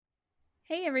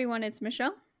Hey everyone, it's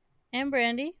Michelle, And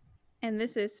Brandy. and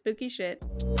this is Spooky Shit.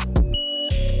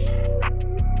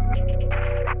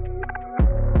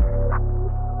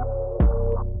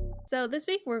 So this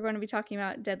week we're going to be talking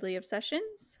about deadly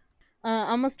obsessions.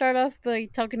 I'm gonna start off by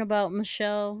talking about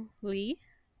Michelle Lee.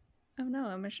 Oh no,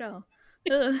 I'm Michelle.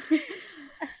 Ugh.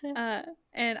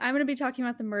 And I'm going to be talking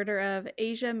about the murder of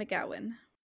Asia McGowan.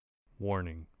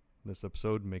 Warning: this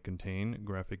episode may contain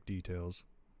graphic details.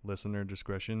 Listener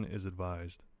discretion is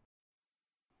advised.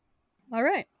 All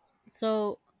right.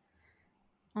 So,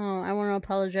 I want to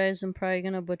apologize. I'm probably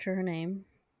gonna butcher her name.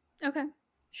 Okay.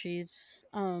 She's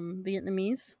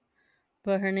Vietnamese,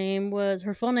 but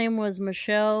her full name was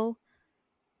Michelle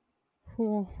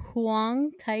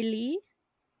Huang Tai Lee,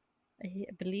 I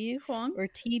believe, Huang? or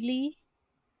T Lee.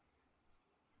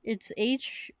 It's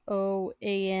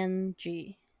Hoang.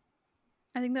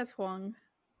 I think that's Huang.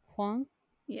 Huang.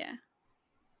 Yeah.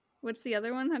 What's the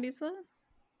other one? How do you spell it?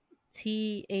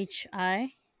 Thi. Hey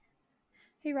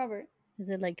Robert. Is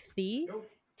it like the?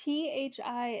 Thi,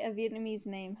 a Vietnamese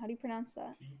name. How do you pronounce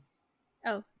that?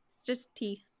 Oh, it's just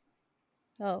T.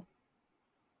 Oh.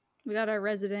 We got our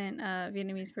resident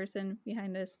Vietnamese person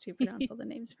behind us to pronounce all the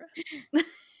names for us.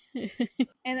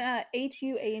 And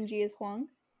Huang is Huang. Huang,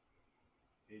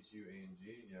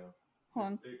 yeah.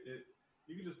 Huang.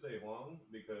 You can just say Huang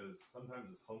because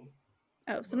sometimes it's Hung.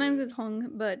 Oh, sometimes it's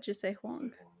Hung, but just say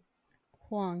Huang.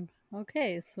 Huang.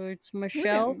 Okay, so it's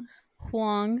Michelle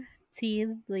Huang T.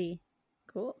 Lee.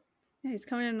 Cool. Yeah, he's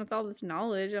coming in with all this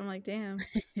knowledge. I'm like, damn.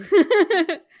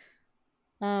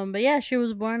 But yeah, she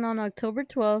was born on October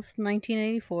 12th,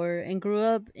 1984, and grew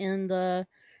up in the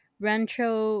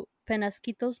Rancho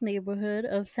Penasquitos neighborhood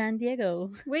of San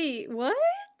Diego. Wait, what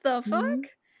the fuck?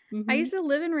 Mm-hmm. I used to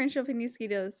live in Rancho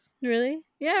Penasquitos. Really?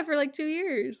 Yeah, for like 2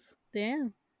 years.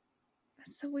 Damn.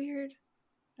 That's so weird.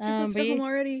 Took this stuff home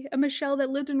already. A Michelle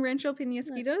that lived in Rancho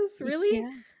Penasquitos? Really?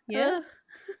 Yeah.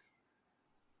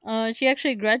 She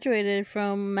actually graduated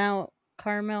from Mount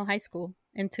Carmel High School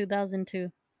in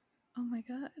 2002. Oh my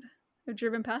god. I've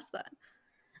driven past that.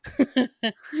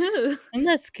 Isn't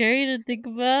that scary to think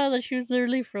about? That she was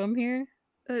literally from here?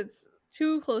 It's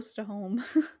too close to home.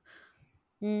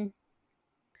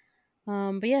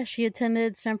 But yeah, she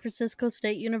attended San Francisco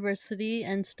State University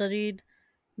and studied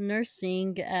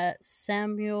nursing at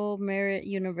Samuel Merritt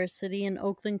University in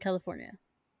Oakland, California.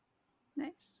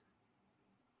 Nice.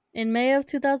 In May of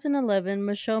 2011,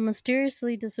 Michelle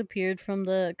mysteriously disappeared from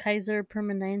the Kaiser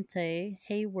Permanente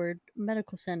Hayward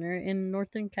Medical Center in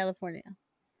Northern California.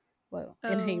 Well,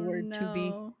 in Hayward, to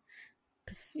be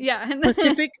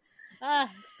specific.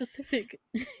 Specific.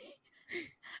 I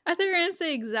thought you were going to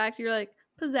say exact. You're like,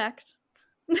 exact.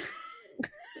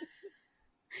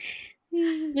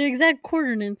 The exact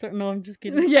coordinates are... No, I'm just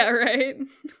kidding. Yeah, right.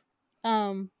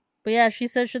 But yeah, she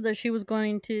said that she was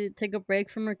going to take a break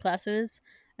from her classes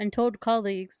and told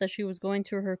colleagues that she was going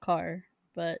to her car,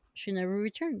 but she never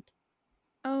returned.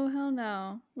 Oh, hell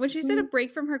no. When she said a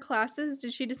break from her classes,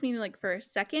 did she just mean like for a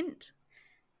second?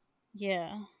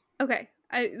 Yeah. Okay.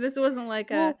 This wasn't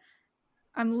like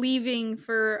I'm leaving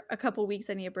for a couple weeks,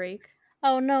 I need a break.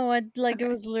 Oh no, it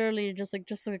was literally just like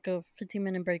a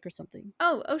 15-minute break or something.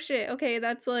 Oh shit. Okay,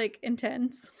 that's like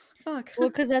intense. Fuck. Well,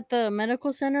 because at the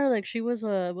medical center, like she was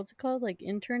what's it called, like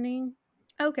interning.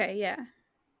 Okay, yeah.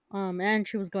 And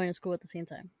she was going to school at the same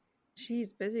time.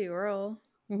 She's busy girl.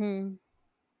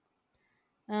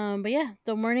 But yeah,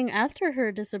 the morning after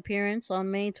her disappearance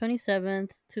on May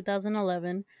 27th,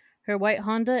 2011, her white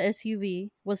Honda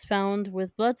SUV was found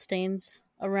with bloodstains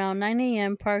around 9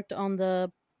 a.m. parked on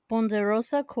the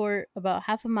Ponderosa Court about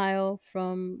half a mile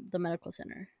from the medical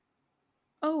center.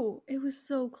 Oh, it was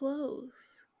so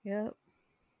close. Yep.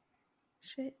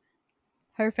 Shit.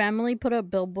 Her family put up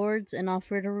billboards and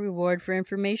offered a reward for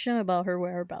information about her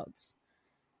whereabouts.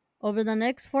 Over the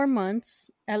next 4 months,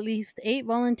 at least 8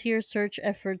 volunteer search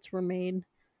efforts were made.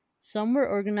 Some were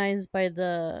organized by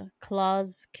the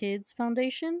Claus Kids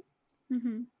Foundation,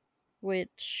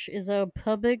 which is a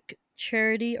public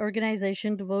charity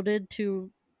organization devoted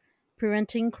to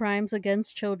preventing crimes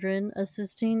against children,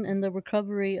 assisting in the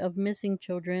recovery of missing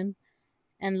children,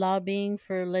 and lobbying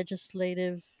for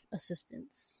legislative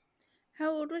assistance.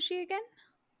 How old was she again?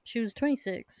 She was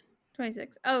 26.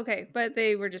 26. Oh, okay, but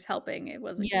they were just helping. It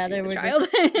wasn't. Yeah, they were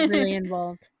just really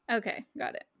involved. Okay,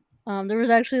 got it. There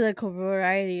was actually like a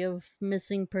variety of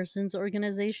missing persons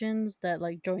organizations that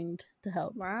like joined to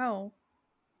help. Wow.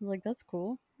 I was like, that's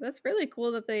cool. That's really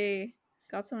cool that they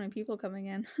got so many people coming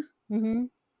in.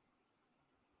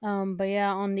 But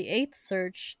yeah, on the 8th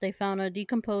search, they found a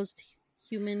decomposed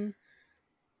human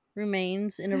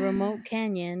remains in a remote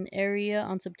canyon area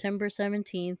on September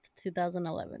 17th,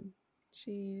 2011.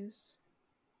 Jeez.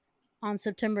 On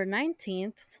September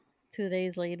 19th, 2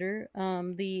 days later,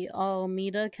 the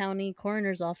Alameda County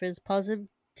Coroner's Office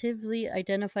positively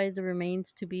identified the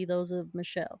remains to be those of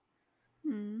Michelle.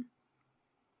 Hmm.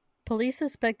 Police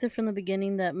suspected from the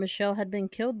beginning that Michelle had been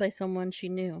killed by someone she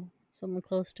knew, someone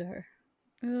close to her.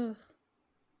 Ugh.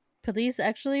 Police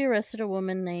actually arrested a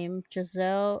woman named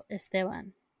Giselle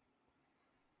Esteban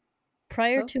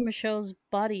prior Oh. to Michelle's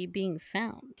body being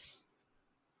found.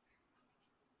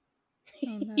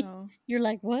 Oh no. You're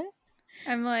like, what?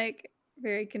 I'm like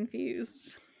very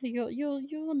confused.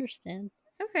 You'll understand.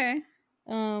 Okay.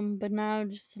 But now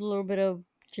just a little bit of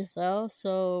Giselle.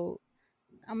 So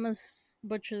I'm gonna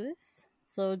butcher this.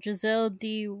 So Giselle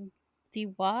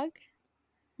Wag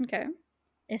Okay.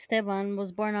 Esteban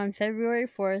was born on February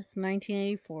 4th,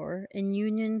 1984, in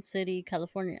Union City,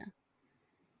 California.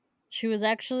 She was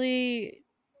actually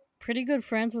pretty good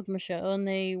friends with Michelle, and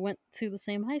they went to the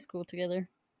same high school together.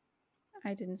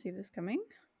 I didn't see this coming.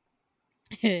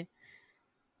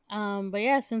 But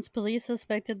yeah, since police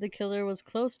suspected the killer was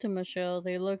close to Michelle,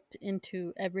 they looked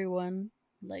into everyone,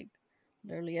 like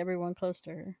literally everyone close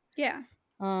to her. Yeah.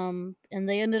 And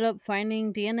they ended up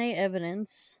finding DNA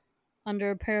evidence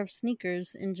under a pair of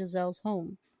sneakers in Giselle's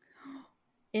home.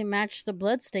 It matched the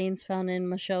bloodstains found in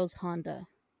Michelle's Honda.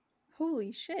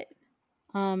 Holy shit.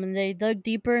 And they dug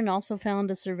deeper and also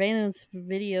found a surveillance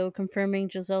video confirming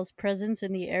Giselle's presence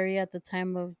in the area at the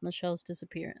time of Michelle's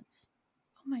disappearance.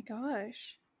 Oh my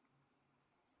gosh.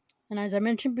 And as I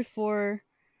mentioned before,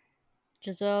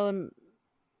 Giselle and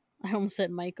I almost said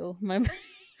Michael.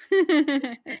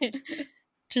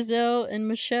 Giselle and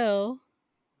Michelle.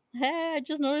 Hey, I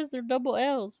just noticed they're double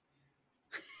L's.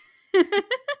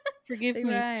 Forgive They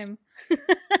me. rhyme.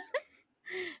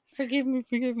 Forgive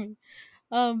me.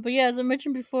 But yeah, as I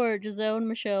mentioned before, Giselle and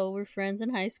Michelle were friends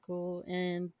in high school,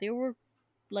 and they were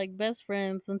like best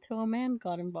friends until a man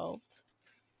got involved.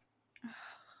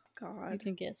 God. You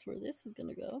can guess where this is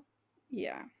gonna go.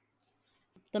 Yeah.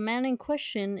 The man in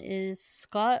question is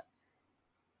Scott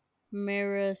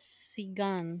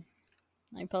Marasigan.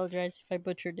 I apologize if I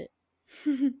butchered it.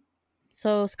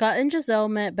 So Scott and Giselle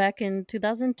met back in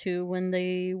 2002 when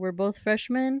they were both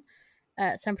freshmen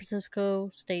at San Francisco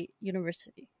State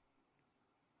University.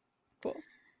 Cool.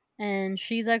 And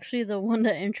she's actually the one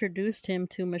that introduced him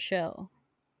to Michelle.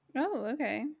 Oh,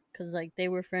 okay. Because like they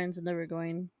were friends and they were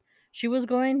going. She was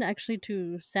going actually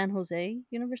to San Jose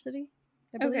University,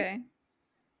 I believe, Okay.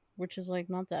 which is like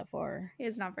not that far.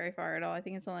 It's not very far at all. I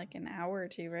think it's like an hour or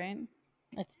two, right?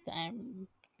 I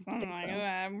Oh think my so.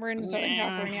 God. We're in Southern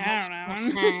California.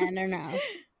 I don't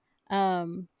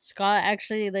know. Scott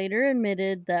actually later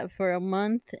admitted that for a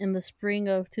month in the spring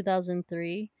of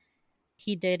 2003,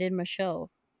 he dated Michelle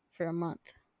for a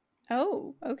month.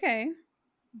 Oh, okay.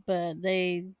 But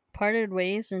they parted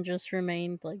ways and just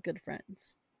remained like good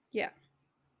friends. Yeah.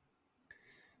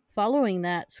 Following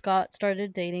that, Scott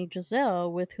started dating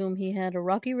Giselle, with whom he had a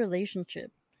rocky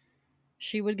relationship.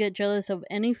 She would get jealous of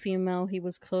any female he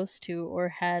was close to or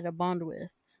had a bond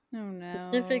with. Oh no.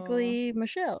 Specifically,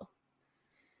 Michelle.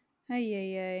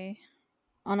 Ay.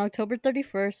 On October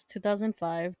 31st,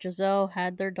 2005, Giselle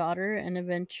had their daughter, and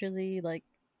eventually, like,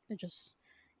 it just,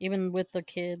 even with the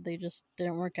kid, they just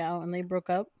didn't work out and they broke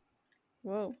up.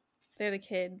 Whoa. They had a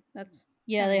kid. That's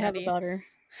Yeah, kinda they have a nutty. daughter.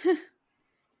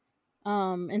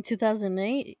 In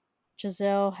 2008,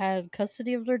 Giselle had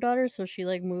custody of their daughter, so she,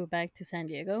 like, moved back to San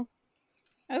Diego.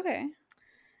 Okay.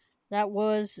 That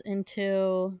was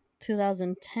until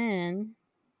 2010,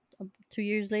 2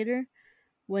 years later,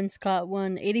 when Scott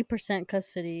won 80%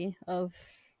 custody of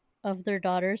their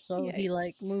daughter, so he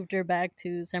like Yikes. moved her back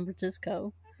to San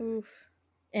Francisco. Oof.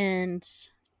 And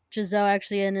Giselle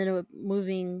actually ended up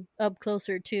moving up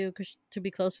closer too, to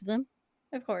be close to them.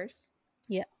 Of course.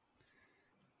 Yeah.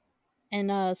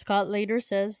 And Scott later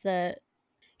says that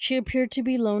she appeared to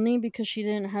be lonely because she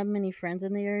didn't have many friends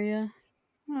in the area.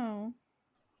 Oh.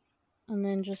 And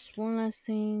then just one last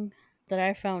thing that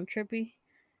I found trippy.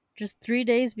 Just 3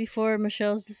 days before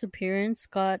Michelle's disappearance,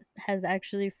 Scott had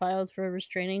actually filed for a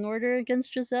restraining order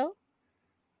against Giselle.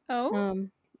 Oh?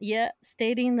 Yeah,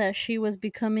 stating that she was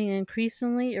becoming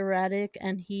increasingly erratic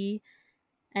and he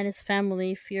and his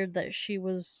family feared that she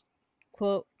was,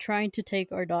 quote, trying to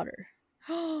take our daughter.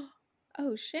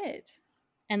 Oh, shit.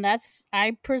 And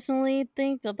I personally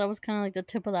think that was kind of like the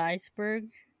tip of the iceberg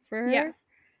for her. Yeah.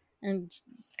 And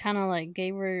kind of like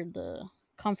gave her the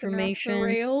confirmation. The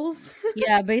rails.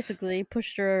 Yeah, basically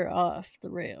pushed her off the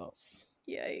rails.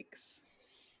 Yikes.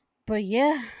 But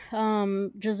yeah,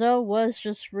 Giselle was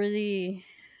just really,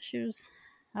 she was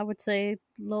I would say a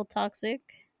little toxic.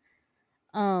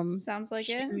 Sounds like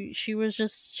it.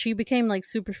 She became like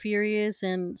super furious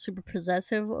and super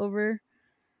possessive over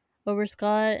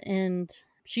Scott, and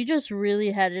she just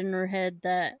really had it in her head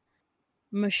that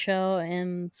Michelle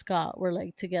and Scott were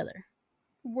like together.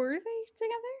 Were they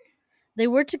together? They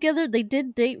were together. They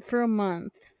did date for a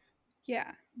month,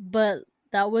 Yeah. but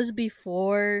that was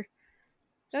before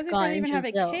That was Scott before they and even have a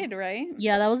Giselle. kid, right?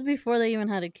 Yeah, that was before they even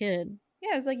had a kid.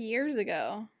 Yeah, it was like years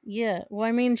ago. Yeah, well,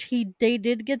 I mean, they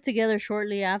did get together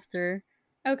shortly after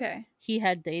Okay. he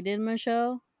had dated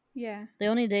Michelle. Yeah. They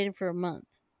only dated for a month,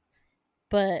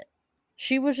 but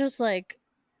she was just like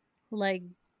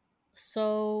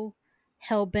so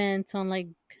hell bent on like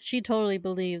she totally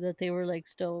believed that they were like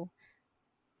still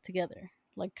together,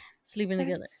 like sleeping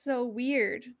together. That's so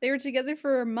weird. They were together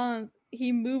for a month.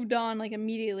 He moved on like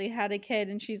immediately, had a kid,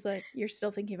 and she's like, "You're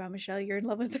still thinking about Michelle. You're in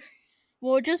love with her."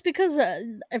 Well, just because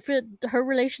their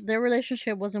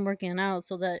relationship wasn't working out,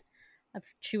 so that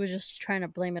she was just trying to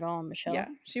blame it all on Michelle. Yeah,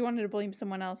 she wanted to blame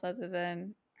someone else other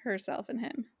than herself and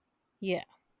him. Yeah,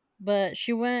 but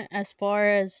she went as far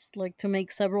as like to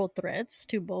make several threats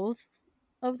to both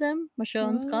of them, Michelle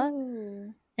and Scott.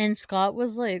 And Scott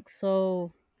was like,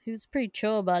 so he was pretty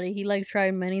chill about it. He like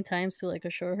tried many times to like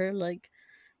assure her, like,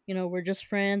 you know, we're just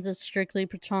friends. It's strictly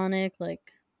platonic. Like,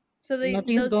 So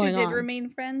nothing's those going two did on. remain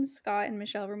friends. Scott and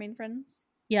Michelle remained friends.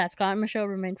 Yeah, Scott and Michelle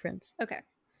remained friends. Okay.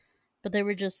 But they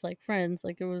were just like friends.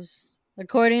 Like it was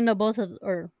according to both of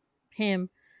or him,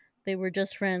 they were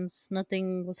just friends.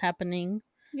 Nothing was happening.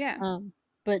 Yeah.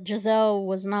 But Giselle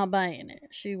was not buying it.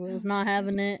 She was not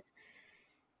having it.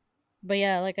 But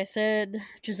yeah, like I said,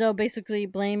 Giselle basically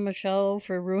blamed Michelle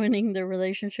for ruining their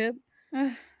relationship.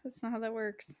 That's not how that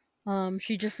works.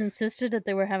 She just insisted that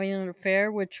they were having an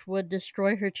affair, which would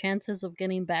destroy her chances of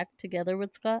getting back together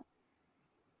with Scott.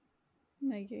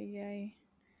 Yay.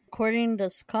 According to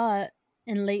Scott,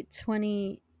 in late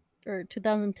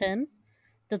 2010,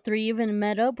 the three even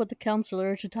met up with the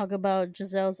counselor to talk about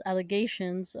Giselle's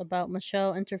allegations about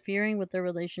Michelle interfering with their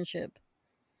relationship.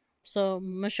 So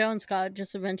Michelle and Scott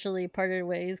just eventually parted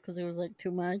ways because it was like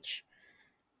too much.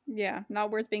 Yeah,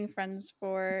 not worth being friends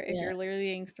for if you're literally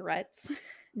getting threats.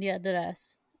 Yeah,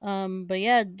 deadass. But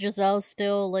yeah, Giselle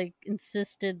still like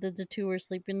insisted that the two were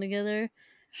sleeping together.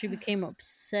 She became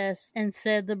obsessed and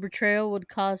said the betrayal would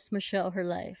cost Michelle her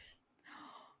life.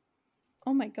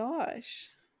 Oh my gosh.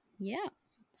 Yeah.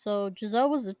 So Giselle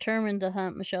was determined to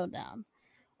hunt Michelle down.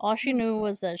 All she knew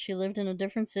was that she lived in a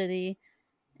different city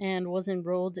and was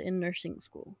enrolled in nursing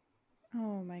school.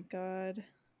 Oh my god.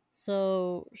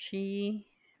 So she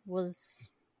was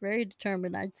very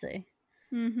determined, I'd say.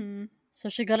 Mm-hmm. So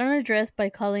she got an address by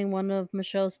calling one of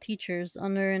Michelle's teachers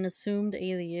under an assumed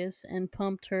alias and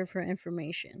pumped her for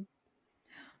information.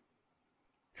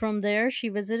 From there, she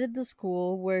visited the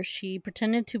school where she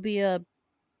pretended to be a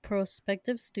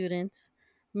prospective student.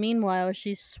 Meanwhile,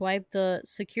 she swiped a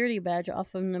security badge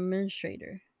off of an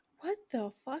administrator. What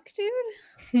the fuck, dude?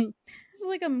 This is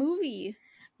like a movie.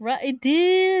 Right, it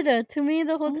did. To me,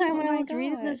 the whole time when I my was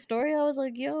reading this God. story, I was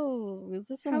like, yo, is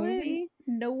this a How movie? did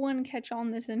no one catch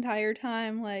on this entire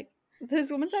time? Like,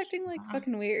 this woman's acting like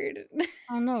fucking weird. I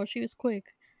don't know, she was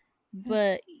quick.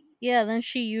 But yeah, then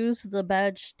she used the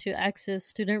badge to access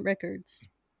student records.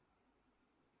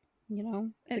 You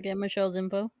know, to And- get Michelle's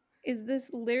info. Is this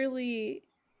literally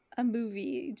a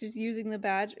movie just using the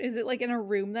badge? Is it like in a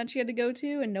room that she had to go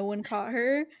to and no one caught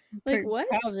her? Like, what?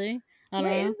 Probably. I What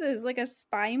don't is this? Like a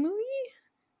spy movie?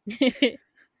 know.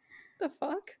 The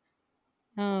fuck?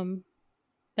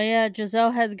 But yeah,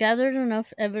 Giselle had gathered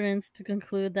enough evidence to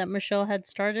conclude that Michelle had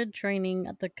started training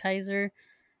at the Kaiser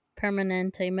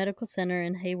Permanente Medical Center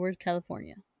in Hayward,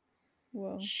 California.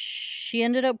 Whoa. She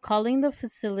ended up calling the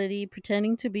facility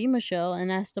pretending to be Michelle and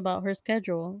asked about her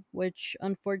schedule, which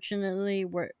unfortunately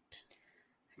worked.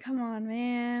 Come on,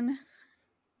 man.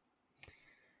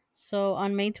 So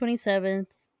on May 27th,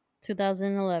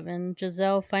 2011,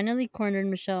 Giselle finally cornered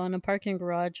Michelle in a parking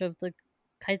garage of the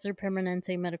Kaiser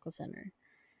Permanente Medical Center.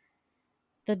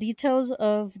 The details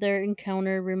of their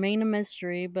encounter remain a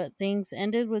mystery, but things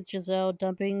ended with Giselle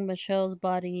dumping Michelle's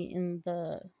body in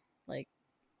the, like,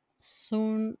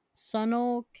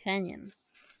 Sunol Canyon.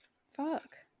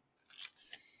 Fuck.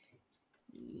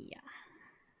 Yeah.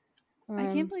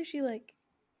 I can't believe she, like,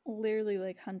 literally,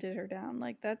 like, hunted her down.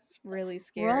 Like, that's really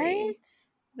scary. Right?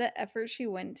 The effort she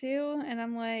went to, and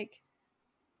I'm like,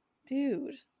 dude,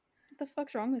 what the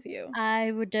fuck's wrong with you?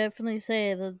 I would definitely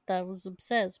say that was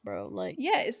obsessed, bro. Like,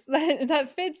 Yes,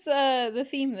 that fits the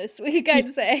theme this week,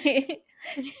 I'd say.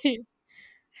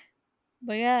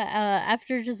 But yeah,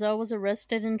 after Giselle was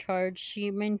arrested and charged,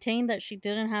 she maintained that she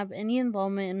didn't have any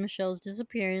involvement in Michelle's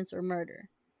disappearance or murder.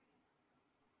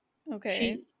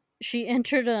 Okay. She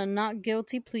entered a not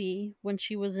guilty plea when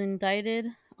she was indicted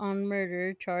on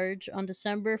murder charge on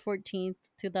December 14th,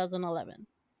 2011.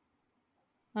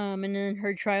 And then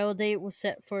her trial date was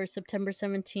set for September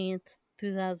 17th,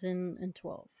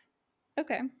 2012.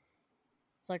 Okay.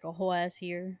 It's like a whole ass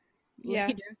year Yeah.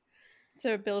 later.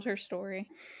 To build her story.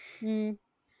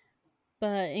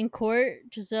 But in court,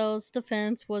 Giselle's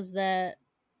defense was that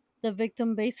the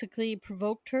victim basically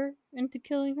provoked her into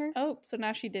killing her. Oh, so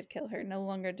now she did kill her. No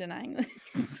longer denying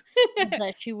this.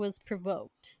 That she was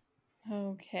provoked.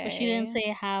 Okay. But she didn't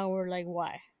say how or like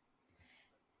why.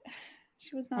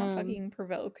 She was not fucking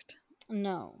provoked.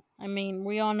 No. I mean,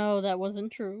 we all know that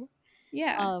wasn't true.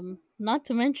 Yeah. Not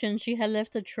to mention she had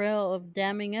left a trail of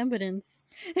damning evidence.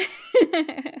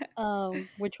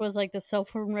 Which was like the cell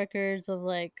phone records of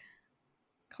like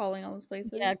calling all those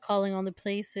places. Yeah, calling on the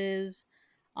places.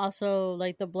 Also,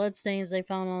 like the bloodstains they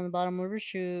found on the bottom of her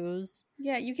shoes.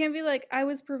 Yeah, you can't be like, I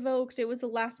was provoked. It was a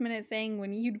last minute thing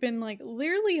when you'd been like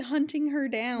literally hunting her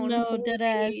down. No, for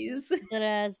days. Dead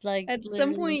ass. Like at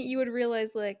some point, you would realize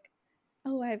like,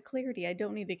 oh, I have clarity. I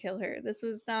don't need to kill her. This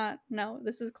was not. No,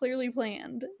 this is clearly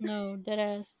planned. No, dead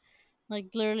ass. Like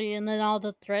literally, and then all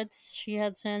the threats she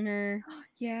had sent her.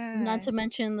 Yeah. Not to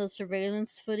mention the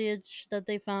surveillance footage that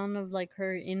they found of like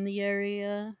her in the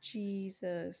area.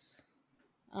 Jesus.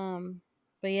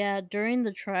 But yeah, during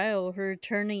the trial, her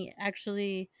attorney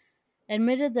actually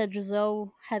admitted that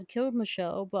Giselle had killed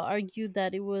Michelle, but argued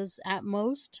that it was at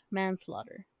most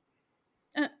manslaughter.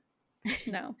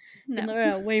 No.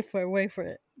 Wait for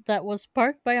it. That was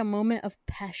sparked by a moment of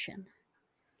passion.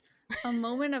 A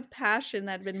moment of passion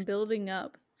that had been building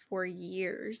up for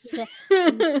years.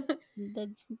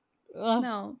 That's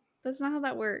no, that's not how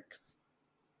that works.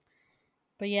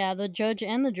 But yeah, the judge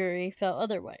and the jury felt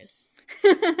otherwise.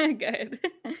 Good.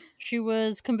 She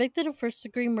was convicted of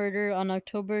first-degree murder on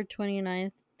October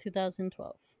 29th,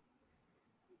 2012.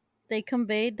 They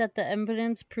conveyed that the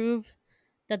evidence proved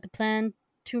that the plan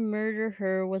to murder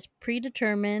her was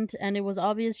predetermined, and it was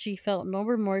obvious she felt no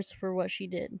remorse for what she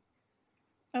did.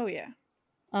 Oh yeah.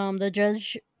 The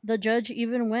judge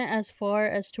even went as far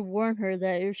as to warn her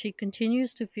that if she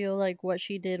continues to feel like what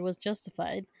she did was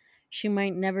justified, she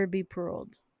might never be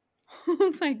paroled.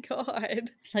 Oh my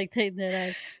god. Like they did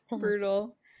as so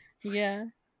brutal. Yeah.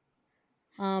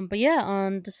 But yeah,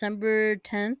 on December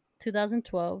 10th,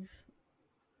 2012,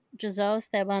 Giselle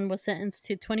Esteban was sentenced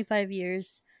to 25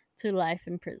 years to life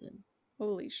in prison.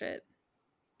 Holy shit.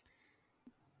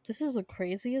 This is the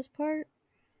craziest part.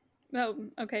 No,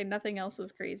 okay, nothing else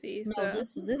is crazy. No,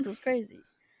 so. this was crazy.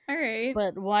 All right.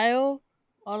 But while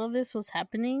all of this was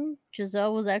happening,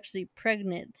 Giselle was actually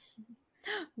pregnant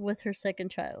with her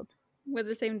second child. With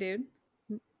the same dude?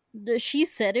 She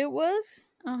said it was.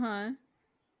 Uh-huh.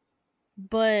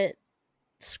 But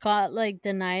Scott like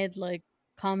denied like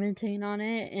commenting on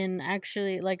it, and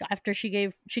actually like after she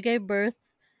gave birth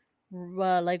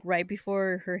like right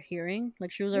before her hearing,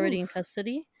 like she was already in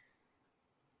custody.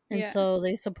 And so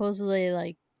they supposedly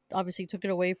like obviously took it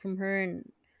away from her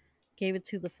and gave it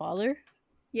to the father.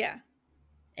 Yeah.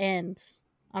 And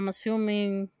I'm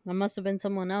assuming it must have been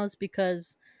someone else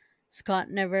because Scott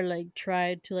never like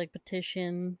tried to like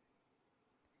petition.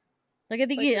 Like I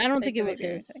think I don't think it was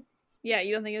his. Yeah,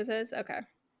 you don't think it was his? Okay.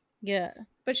 Yeah.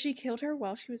 But she killed her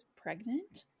while she was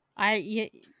pregnant?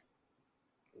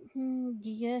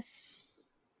 Yes.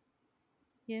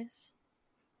 Yes.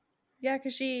 Yeah,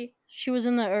 because she was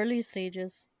in the early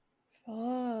stages.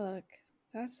 Fuck.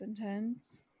 That's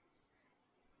intense.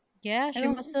 Yeah, she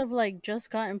must have like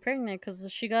just gotten pregnant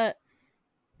because she got.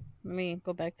 Let me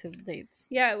go back to the dates.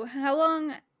 Yeah, how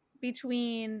long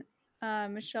between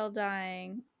Michelle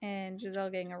dying and Giselle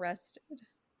getting arrested?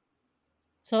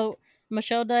 So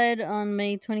Michelle died on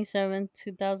May 27th,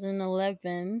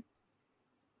 2011.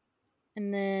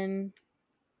 And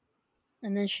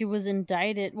then she was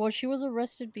indicted. Well, she was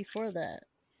arrested before that.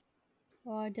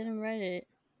 Oh, I didn't write it.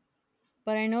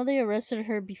 But I know they arrested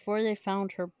her before they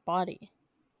found her body.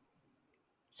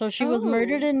 So she was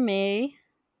murdered in May.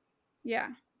 Yeah.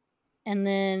 And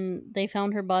then they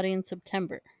found her body in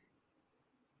September.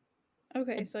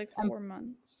 Okay, so like 4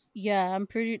 months. Yeah,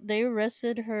 they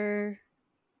arrested her.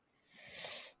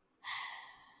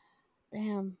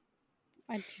 Damn.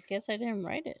 I guess I didn't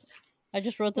write it. I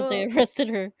just wrote that they arrested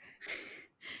her.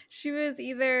 She was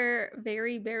either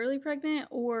very barely pregnant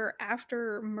or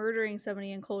after murdering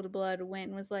somebody in cold blood went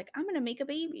and was like, I'm going to make a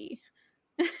baby.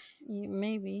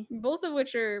 Maybe. Both of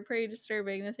which are pretty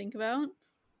disturbing to think about.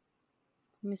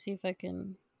 Let me see if I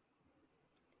can...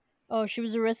 Oh, she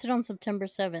was arrested on September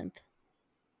 7th.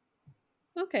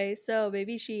 Okay, so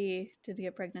maybe she didn't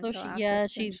get pregnant So till she, after. yeah,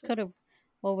 she potentially. could have.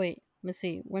 Well, wait. Let's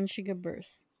see. When did she give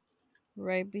birth?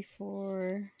 Right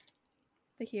before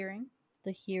The hearing.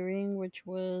 the hearing, which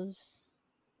was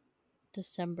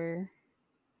December.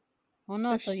 Oh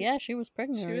no! So So yeah, she was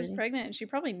pregnant She was already. pregnant, and she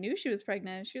probably knew she was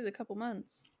pregnant. She was a couple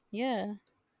months. Yeah,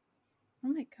 Oh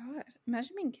my god!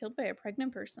 Imagine being killed by a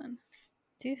pregnant person.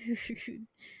 dude,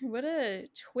 What a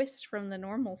twist from the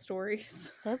normal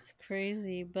stories. that's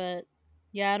crazy. But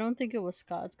yeah, I don't think it was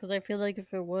Scott's because I feel like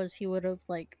if it was, he would have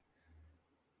like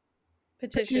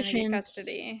Petition to get petitioned.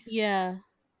 custody. Yeah,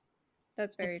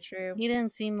 That's very true. he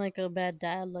didn't seem like a bad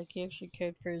dad. Like he actually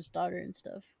cared for his daughter and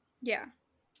stuff. Yeah.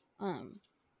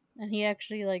 And he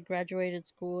actually like graduated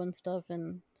school and stuff,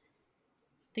 and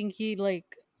I think he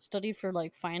like studied for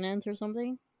like finance or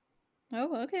something.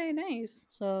 Oh, okay, nice.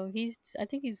 So I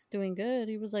think he's doing good.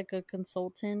 He was like a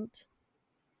consultant.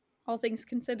 All things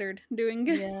considered, doing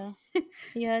good. Yeah,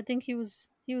 yeah, I think he was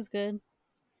good.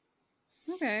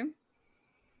 Okay.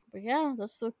 But yeah,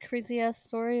 that's the crazy ass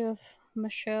story of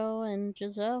Michelle and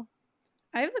Giselle.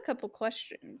 I have a couple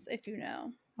questions, if you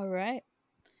know. All right.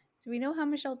 Do we know how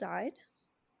Michelle died?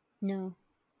 No.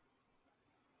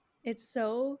 It's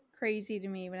so crazy to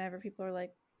me whenever people are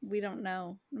like, we don't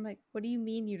know. I'm like, what do you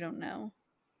mean you don't know?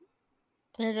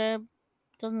 It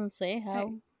doesn't say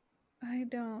how. I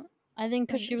don't. I think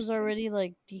because she was understand. already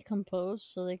like decomposed,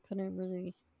 so they couldn't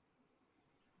really.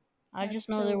 I That's just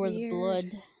know so there was weird.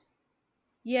 blood.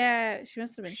 Yeah, she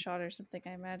must have been shot or something,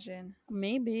 I imagine.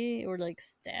 Maybe, or like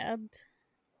stabbed.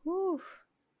 Whew.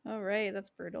 All right, that's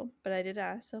brutal. But I did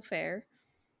ask, so fair.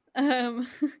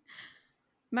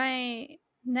 My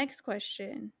next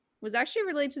question was actually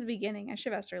related to the beginning. I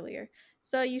should have asked earlier.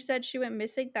 So you said she went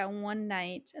missing that one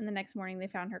night, and the next morning they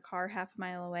found her car half a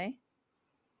mile away?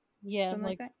 Yeah, Something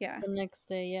like that? Yeah. the next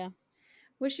day, yeah.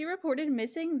 Was she reported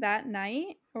missing that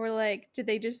night? Or, like, did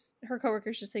they just, her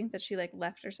coworkers just think that she, like,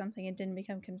 left or something and didn't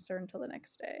become concerned till the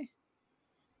next day?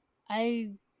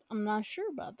 I'm not sure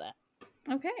about that.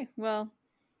 Okay, well,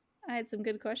 I had some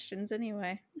good questions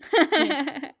anyway.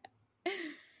 Yeah.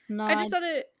 No, I just thought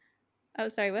it. Oh,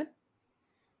 sorry, what?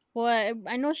 well,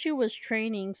 I know she was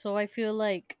training, so I feel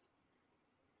like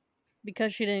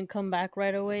because she didn't come back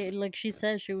right away, like she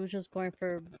said, she was just going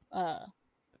for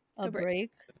a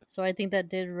break. So I think that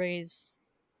did raise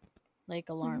like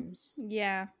alarms.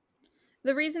 Yeah.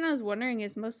 The reason I was wondering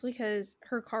is mostly because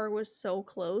her car was so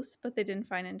close, but they didn't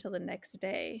find it until the next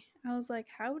day. I was like,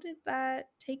 how did that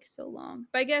take so long?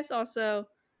 But I guess also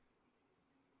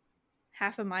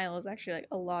half a mile is actually like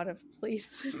a lot of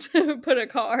place to put a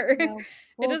car. Yeah.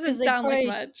 Well, it doesn't sound like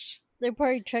much. They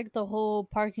probably checked the whole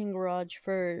parking garage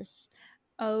first.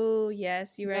 Oh,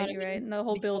 yes, you're right, and the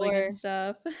whole building and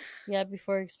stuff. Yeah,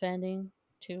 before expanding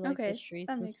to like the streets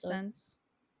that and makes stuff. sense.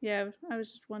 Yeah, I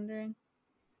was just wondering.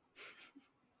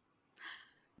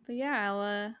 But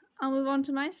yeah, I'll move on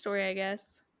to my story, I guess.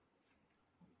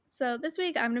 So this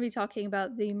week I'm going to be talking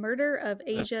about the murder of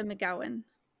Asia McGowan.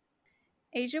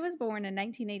 Asia was born in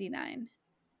 1989.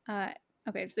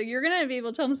 Okay, so you're going to be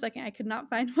able to tell in a second. I could not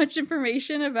find much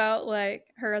information about like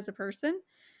her as a person.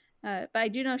 But I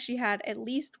do know she had at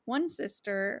least one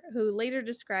sister who later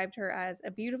described her as a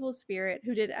beautiful spirit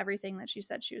who did everything that she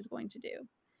said she was going to do.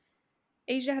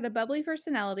 Asia had a bubbly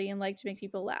personality and liked to make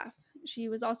people laugh. She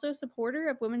was also a supporter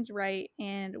of women's rights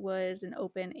and was an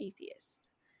open atheist.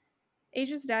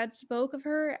 Asia's dad spoke of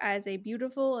her as a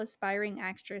beautiful, aspiring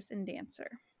actress and dancer.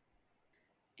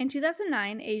 In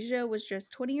 2009, Asia was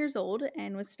just 20 years old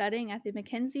and was studying at the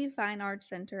Mackenzie Fine Arts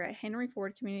Center at Henry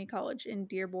Ford Community College in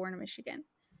Dearborn, Michigan.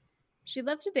 She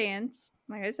loved to dance,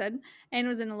 like I said, and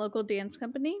was in a local dance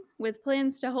company with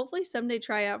plans to hopefully someday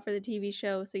try out for the TV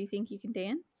show So You Think You Can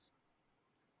Dance.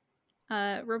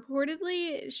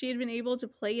 Reportedly, she had been able to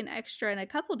play an extra in a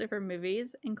couple different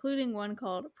movies, including one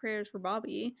called Prayers for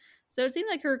Bobby. So it seemed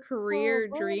like her career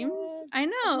dreams. I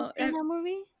know. Have you seen that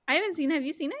movie? I haven't seen it. Have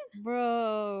you seen it?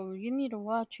 Bro, you need to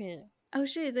watch it. Oh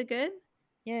shit, is it good?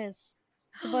 Yes.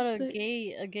 It's about a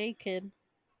gay kid.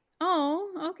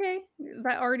 Oh, okay.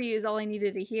 That already is all I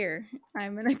needed to hear.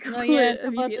 I'm gonna Google it's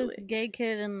about this gay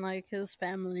kid and like his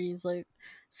family's like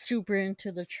super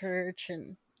into the church,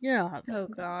 and you know how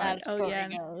that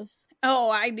story goes. Oh,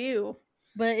 I do.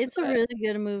 But it's a really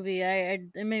good movie.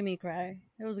 It made me cry.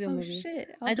 It was a good movie. Shit.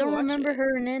 I don't remember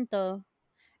her in it though.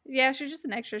 Yeah, she's just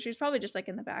an extra. She's probably just like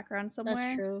in the background somewhere.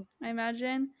 That's true. I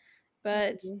imagine.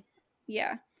 But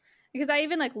yeah. Because I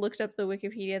even like looked up the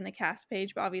Wikipedia and the cast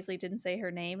page, but obviously didn't say her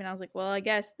name. And I was like, well, I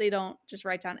guess they don't just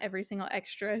write down every single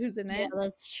extra who's in it. Yeah,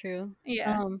 that's true.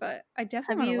 Yeah, but I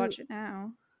definitely want to watch it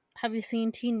now. Have you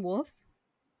seen Teen Wolf?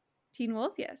 Teen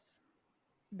Wolf, yes.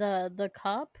 The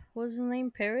cop, what was his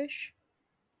name? Parrish?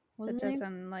 What was That his does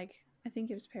name? sound like, I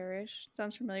think it was Parrish.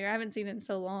 Sounds familiar. I haven't seen it in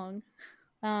so long.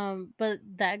 But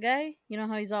that guy, you know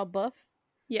how he's all buff?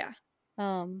 Yeah.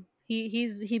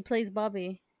 He plays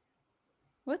Bobby.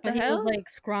 What But the he was hell? like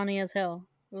scrawny as hell.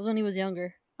 It was when he was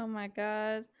younger. Oh my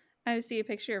god. I see a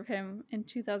picture of him in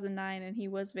 2009 and he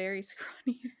was very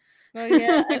scrawny. Oh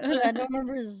yeah, actually I don't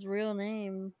remember his real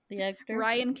name. The actor.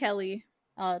 Ryan Kelly.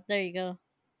 Oh, there you go.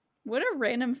 What a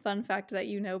random fun fact that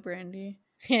you know, Brandy.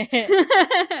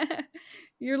 Yeah,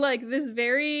 You're like this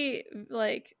very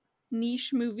like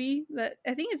niche movie that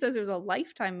I think it says it was a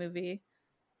Lifetime movie.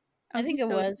 I think it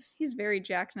was. He's very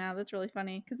jacked now. That's really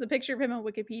funny because the picture of him on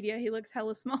Wikipedia, he looks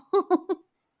hella small.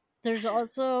 There's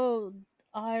also,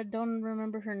 I don't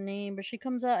remember her name, but she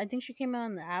comes out. I think she came out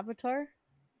in the Avatar.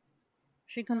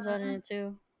 She comes out in it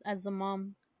too as the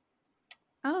mom.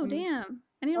 Oh Mm. damn!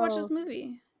 I need to watch Oh, this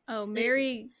movie. Oh, Sid-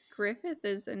 Mary Griffith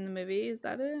is in the movie. Is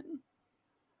that it?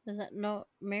 Is that no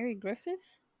Mary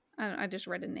Griffith? I just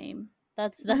read a name.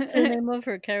 That's the name of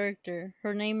her character.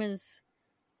 Her name is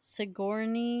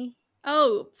Sigourney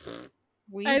Oh,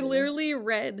 Weaver. I literally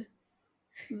read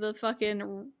the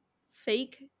fucking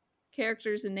fake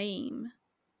character's name.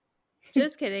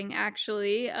 Just kidding,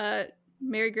 actually.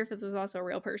 Mary Griffith was also a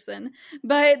real person.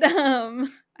 But I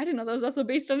didn't know that was also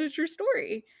based on a true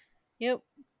story. Yep.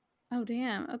 Oh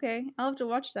damn. Okay. I'll have to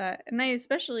watch that. And I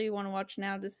especially want to watch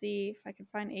now to see if I can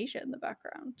find Asia in the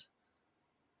background.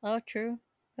 Oh, true.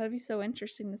 That'd be so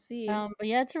interesting to see. But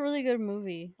yeah, it's a really good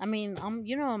movie. I mean, I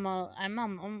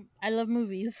love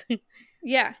movies.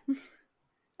 Yeah.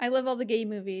 I love all the gay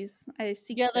movies. I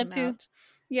seek Yeah, them that too. out.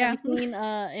 Yeah. Have you seen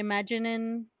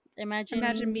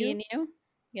Imagine Me and You?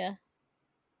 Yeah.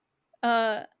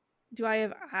 Do I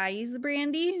have eyes,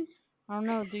 Brandy? I don't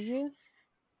know, do you?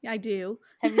 I do.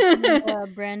 Have you seen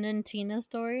the Brandon Tina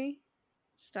story?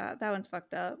 Stop. That one's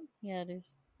fucked up. Yeah, it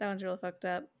is. That one's really fucked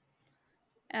up.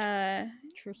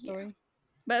 True story. Yeah.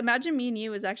 But Imagine Me and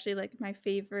You was actually like my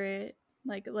favorite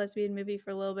like lesbian movie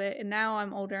for a little bit, and now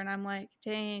I'm older and I'm like,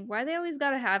 dang, why they always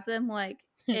gotta have them like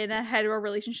in a hetero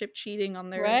relationship cheating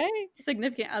on their Right?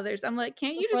 significant others? I'm like,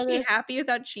 can't you That's why just be there's- happy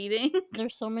without cheating?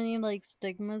 There's so many like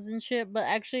stigmas and shit, but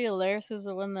actually Alaris is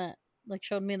the one that like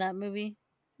showed me that movie.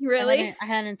 Really? I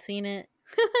hadn't seen it.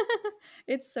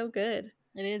 It's so good.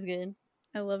 It is good.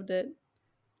 I loved it.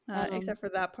 Except for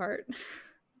that part.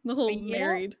 The whole yeah.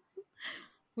 married.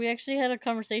 We actually had a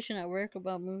conversation at work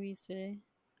about movies today.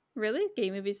 Really? Gay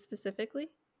movies specifically?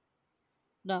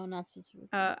 No, not specifically.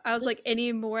 I was like,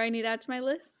 any more I need to add to my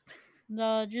list?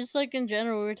 No, just like in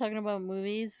general, we were talking about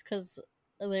movies because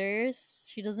Hilarious,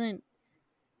 she doesn't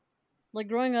like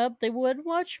growing up. They would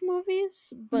watch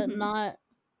movies, but Mhm. not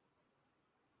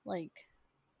like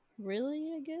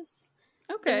really. I guess.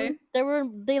 Okay.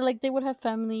 They would have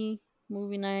family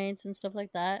movie nights and stuff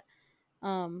like that.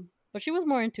 But she was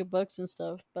more into books and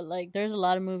stuff. But like, there's a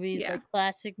lot of movies, Yeah. like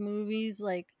classic movies,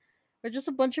 like or just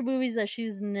a bunch of movies that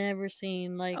she's never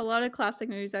seen. Like A lot of classic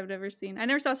movies I've never seen. I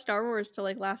never saw Star Wars till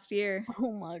like last year.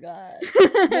 oh my god.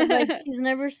 But, like she's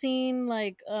never seen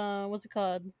like what's it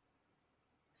called?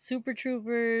 Super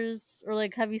Troopers, or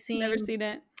like have you seen Never seen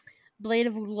it. Blade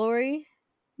of Glory?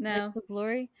 No. Blades of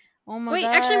Glory? Oh my Wait,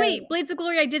 god. actually, wait. Blades of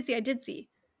Glory, I did see.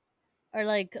 Or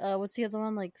like what's the other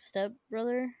one? Like Step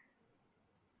Brother?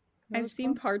 I've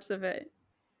seen parts of it.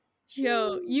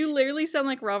 Yo, you literally sound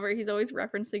like Robert. He's always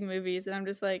referencing movies, and I'm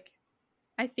just like,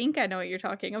 I think I know what you're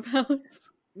talking about.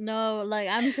 No, like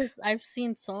I've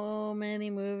seen so many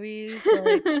movies.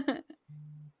 Like,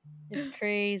 it's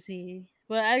crazy.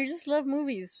 But I just love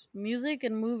movies. Music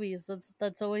and movies.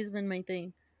 That's always been my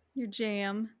thing. Your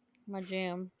jam. My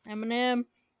jam. Eminem.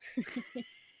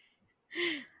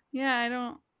 Yeah, I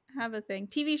don't have a thing.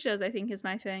 TV shows, I think, is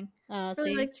my thing. I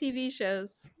really See? like TV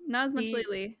shows. Not as much See,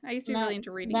 lately. I used to be really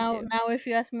into reading now, too. Now, if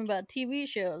you ask me about TV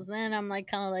shows, then I'm like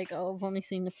kind of like, oh, I've only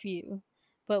seen a few.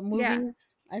 But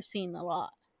movies, I've seen a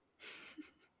lot.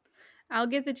 I'll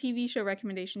get the TV show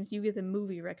recommendations. You get the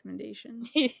movie recommendations.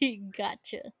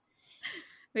 Gotcha.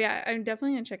 But yeah, I'm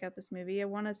definitely gonna check out this movie. I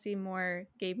want to see more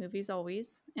gay movies always,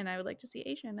 and I would like to see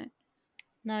Asia in it.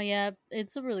 No, yeah,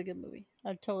 it's a really good movie.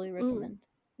 I'd totally recommend.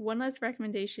 One last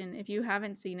recommendation, if you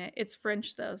haven't seen it, it's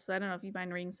French though, so I don't know if you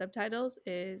mind reading subtitles,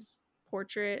 is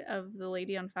Portrait of the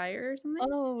Lady on Fire or something.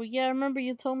 Oh, yeah, I remember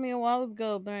you told me a while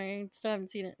ago, but I still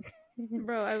haven't seen it.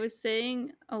 Bro, I was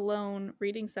sitting alone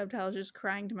reading subtitles, just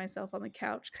crying to myself on the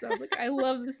couch because I was like, I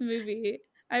love this movie.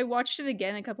 I watched it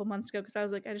again a couple months ago because I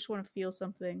was like, I just want to feel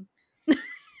something.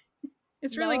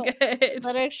 It's really good.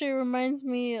 That actually reminds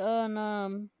me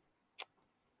on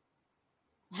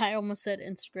I almost said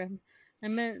Instagram. I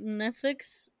meant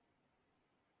Netflix.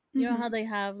 You know how they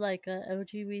have like a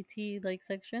LGBT like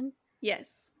section?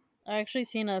 Yes. I actually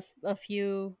seen a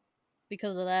few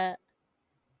because of that.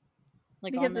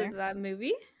 Like Because on there. of that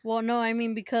movie? Well, no, I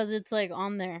mean because it's like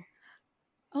on there.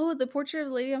 Oh, The Portrait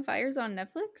of a Lady on Fire is on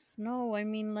Netflix? No, I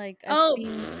mean like I've Oh!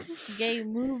 seen gay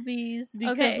movies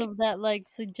because Okay. of that like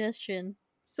suggestion.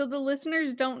 So the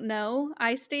listeners don't know,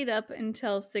 I stayed up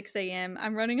until 6 a.m.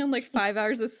 I'm running on like 5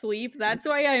 hours of sleep. That's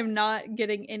why I am not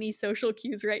getting any social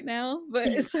cues right now.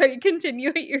 But sorry, continue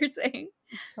what you're saying.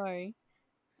 Sorry.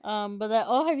 But that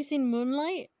have you seen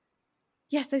Moonlight?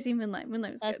 Yes, I see Moonlight.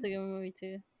 Moonlight was That's good. a good movie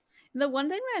too. The one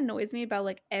thing that annoys me about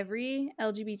like every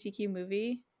LGBTQ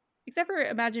movie, except for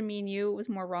Imagine Me and You, was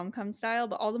more rom-com style,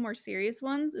 but all the more serious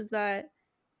ones is that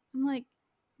I'm like,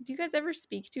 do you guys ever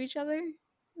speak to each other?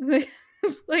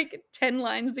 Like 10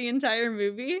 lines the entire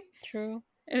movie. True.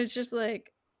 And it's just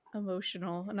like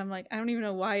emotional. And I'm like, I don't even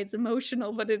know why it's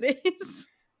emotional, but it is.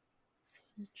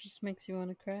 It just makes you want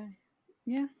to cry.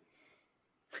 Yeah.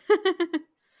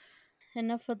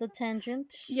 Enough of the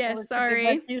tangent. Yes, To sorry.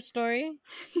 get back to your story.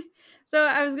 So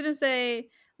I was gonna say,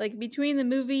 like, between the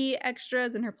movie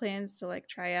extras and her plans to like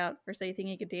try out for So You Think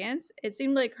You Could Dance, it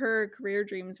seemed like her career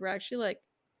dreams were actually like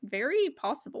very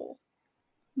possible.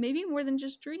 Maybe more than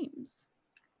just dreams.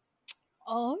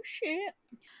 Oh shit.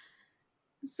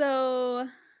 So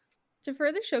to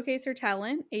further showcase her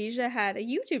talent, Asia had a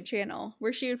YouTube channel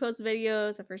where she would post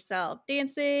videos of herself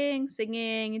dancing,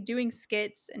 singing, doing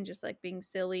skits, and just like being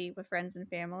silly with friends and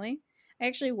family. I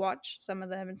actually watched some of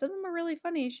them, and some of them were really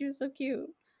funny. She was so cute.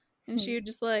 And she would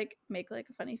just like make like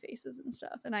funny faces and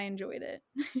stuff, and I enjoyed it.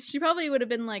 She probably would have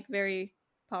been like very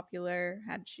popular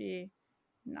had she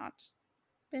not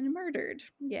been murdered.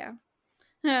 Yeah.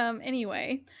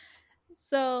 Anyway,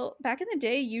 so back in the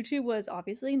day, YouTube was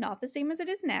obviously not the same as it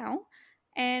is now.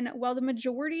 And while the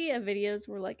majority of videos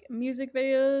were like music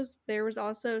videos, there was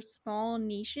also small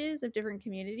niches of different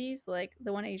communities, like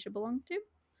the one Asia belonged to.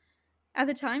 At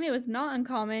the time, it was not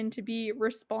uncommon to be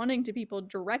responding to people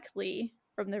directly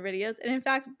from their videos. And in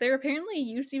fact, there apparently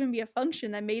used to even be a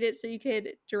function that made it so you could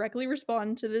directly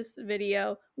respond to this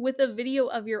video with a video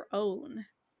of your own.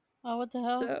 Oh, what the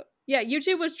hell? So, yeah,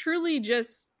 YouTube was truly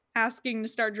just asking to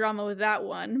start drama with that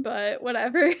one, but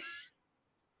whatever.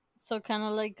 So kind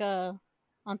of like on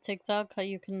TikTok, how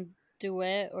you can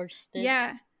duet or stitch.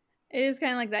 Yeah, it is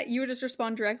kind of like that. You would just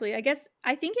respond directly. I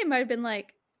think it might have been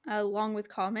like along with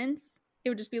comments. It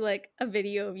would just be like a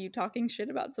video of you talking shit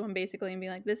about someone basically and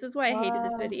being like, this is why I hated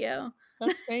this Wow. video.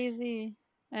 That's crazy.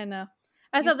 I know.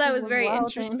 I thought that was very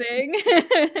interesting.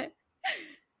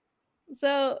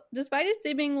 So, despite it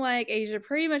seeming like Asia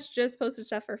pretty much just posted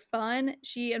stuff for fun,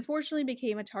 she unfortunately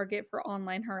became a target for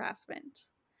online harassment.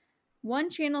 One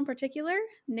channel in particular,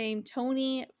 named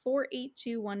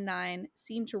Tony48219,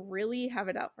 seemed to really have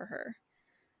it out for her.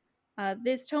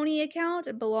 This Tony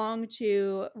account belonged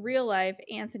to real life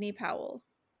Anthony Powell.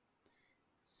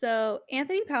 So,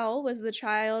 Anthony Powell was the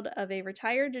child of a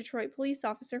retired Detroit police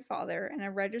officer father and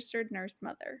a registered nurse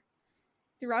mother.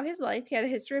 Throughout his life, he had a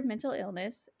history of mental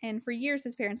illness, and for years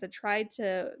his parents had tried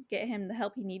to get him the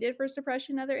help he needed for his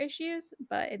depression and other issues,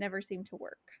 but it never seemed to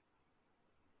work.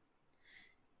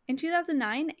 In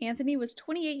 2009, Anthony was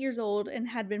 28 years old and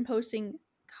had been posting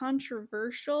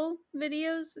controversial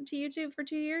videos to YouTube for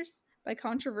 2 years. By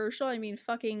controversial, I mean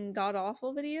fucking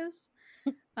god-awful videos.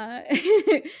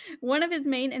 One of his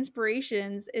main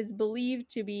inspirations is believed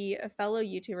to be a fellow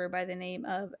YouTuber by the name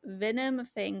of Venom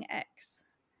Fang X.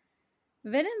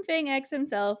 Venom Fang X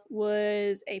himself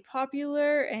was a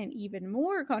popular and even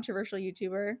more controversial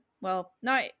YouTuber. Well,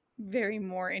 not very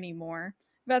more anymore,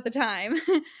 about the time.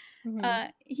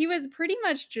 He was pretty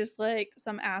much just like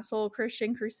some asshole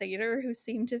Christian crusader who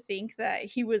seemed to think that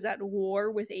he was at war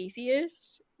with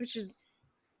atheists, which is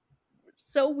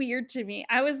so weird to me.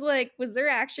 I was like, was there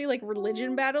actually like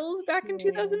religion battles back in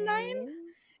 2009?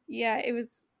 Yeah, it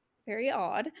was very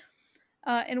odd.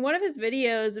 In one of his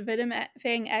videos, Venom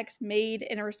Fang X made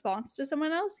in a response to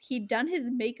someone else, he'd done his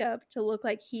makeup to look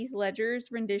like Heath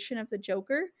Ledger's rendition of the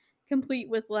Joker, complete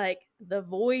with like the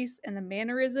voice and the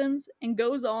mannerisms, and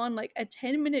goes on like a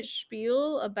 10-minute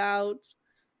spiel about,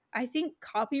 I think,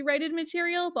 copyrighted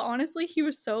material, but honestly, he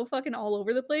was so fucking all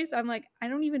over the place. I'm like, I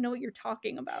don't even know what you're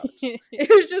talking about. It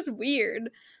was just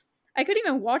weird. I couldn't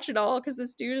even watch it all because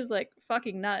this dude is like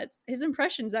fucking nuts. His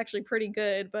impression's actually pretty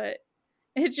good, but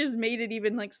it just made it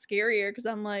even like scarier because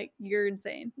I'm like, you're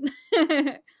insane.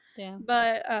 Yeah.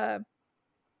 But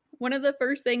one of the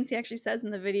first things he actually says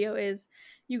in the video is,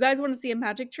 you guys want to see a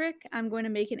magic trick? I'm going to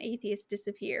make an atheist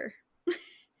disappear.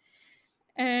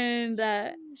 And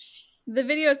The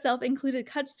video itself included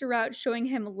cuts throughout showing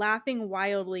him laughing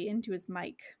wildly into his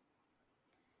mic.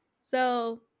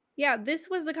 So, yeah, this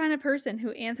was the kind of person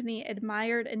who Anthony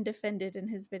admired and defended in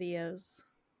his videos.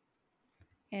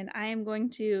 And I am going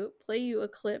to play you a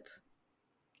clip.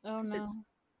 Oh no.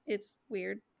 It's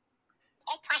weird.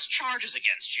 I'll press charges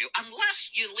against you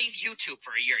unless you leave YouTube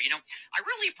for a year. I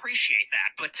really appreciate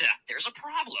that, but there's a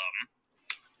problem.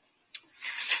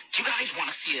 Do you guys want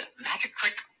to see a magic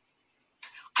trick?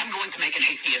 I'm going to make an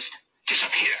atheist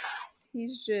disappear.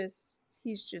 He's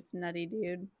just nutty,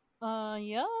 dude.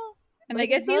 Yeah. And but I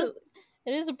guess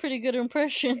it is a pretty good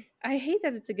impression. I hate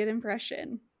that it's a good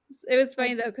impression. It was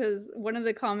funny though, because one of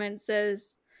the comments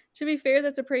says, "To be fair,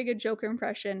 that's a pretty good Joker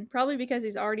impression. Probably because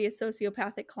he's already a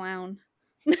sociopathic clown."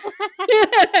 I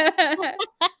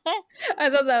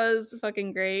thought that was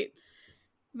fucking great.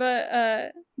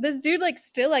 But this dude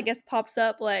still I guess pops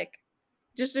up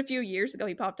just a few years ago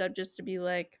he popped up just to be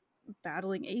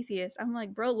battling atheists. I'm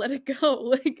like, bro, let it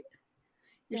go.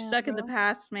 You're stuck in the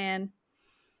past, man.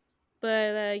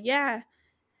 But yeah,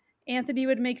 Anthony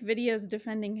would make videos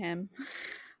defending him.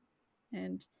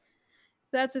 And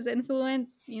that's his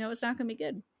influence, it's not gonna be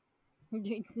good.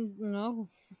 No.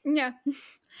 Yeah.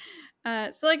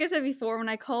 So like I said before, when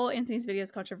I call Anthony's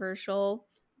videos controversial,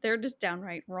 they're just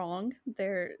downright wrong.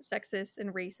 They're sexist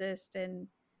and racist, and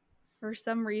for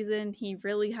some reason he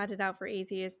really had it out for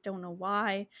atheists. Don't know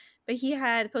why, but he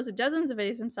had posted dozens of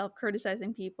videos himself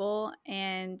criticizing people,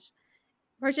 and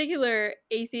particular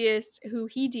atheists who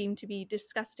he deemed to be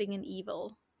disgusting and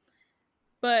evil.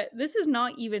 But this is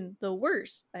not even the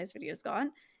worst that his videos got.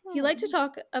 He liked to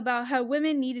talk about how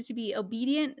women needed to be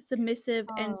obedient, submissive,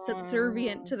 and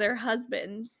subservient to their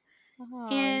husbands.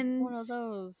 And one of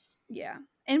those. Yeah.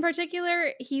 In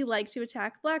particular, he liked to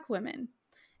attack black women.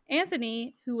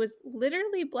 Anthony, who was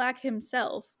literally black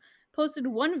himself, posted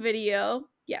one video.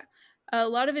 Yeah, a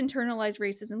lot of internalized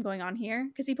racism going on here,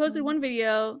 because he posted one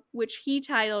video which he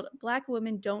titled "Black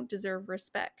Women Don't Deserve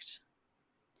Respect."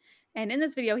 And in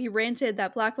this video, he ranted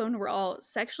that black women were all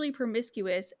sexually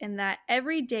promiscuous and that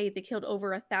every day they killed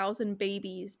over 1,000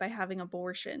 babies by having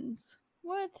abortions.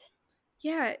 What?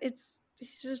 Yeah,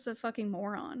 he's just a fucking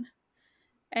moron.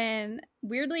 And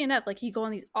weirdly enough, he'd go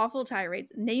on these awful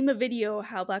tirades, name a video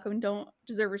how black women don't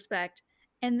deserve respect,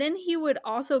 and then he would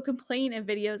also complain in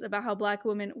videos about how black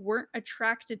women weren't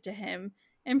attracted to him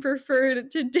and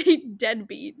preferred to date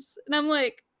deadbeats. And I'm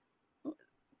like,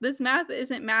 this math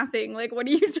isn't mathing. What are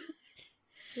you doing?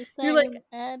 You're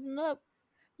adding up.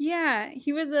 Yeah,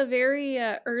 he was a very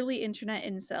early internet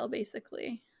incel,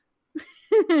 basically.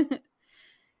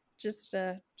 just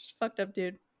fucked up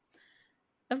dude.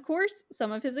 Of course,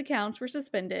 some of his accounts were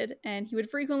suspended, and he would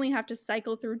frequently have to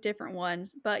cycle through different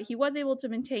ones, but he was able to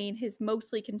maintain his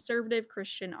mostly conservative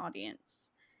Christian audience.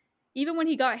 Even when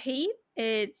he got hate,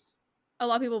 a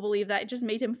lot of people believe that it just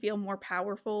made him feel more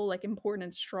powerful, important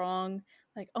and strong.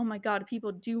 Oh my god,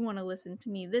 people do want to listen to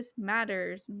me. This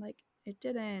matters. And it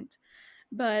didn't.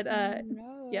 But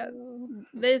no. Yeah,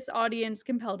 this audience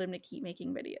compelled him to keep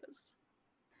making videos.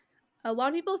 A lot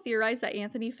of people theorize that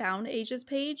Anthony found Asia's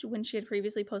page when she had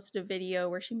previously posted a video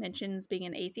where she mentions being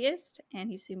an atheist, and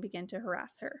he soon began to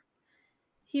harass her.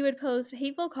 He would post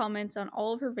hateful comments on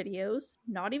all of her videos,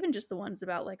 not even just the ones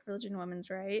about religion and women's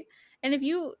right. And if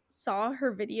you saw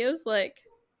her videos,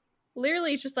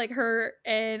 literally it's just her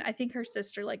and I think her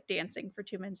sister dancing for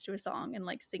 2 minutes to a song and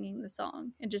singing the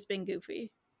song and just being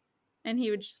goofy. And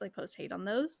he would just post hate on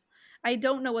those. I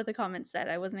don't know what the comments said.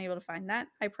 I wasn't able to find that.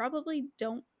 I probably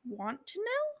don't want to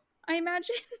know, I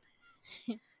imagine.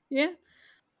 Yeah.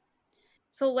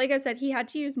 So like I said, he had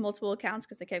to use multiple accounts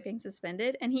because they kept getting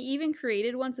suspended, and he even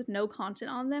created ones with no content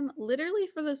on them, literally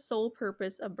for the sole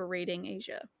purpose of berating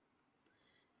Asia.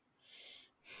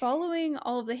 Following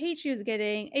all of the hate she was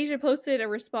getting, Asia posted a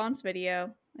response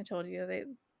video. I told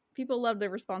you, people loved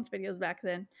their response videos back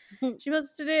then. She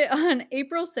posted it on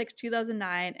April 6,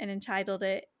 2009, and entitled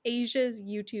it, "Asia's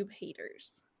YouTube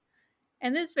Haters."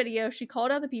 In this video, she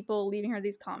called out the people leaving her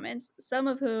these comments, some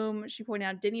of whom she pointed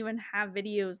out didn't even have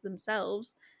videos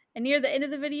themselves. And near the end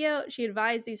of the video, she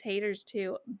advised these haters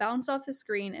to bounce off the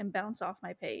screen and bounce off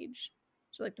my page.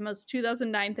 So the most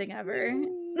 2009 thing ever.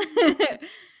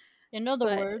 In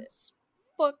other words,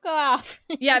 fuck off.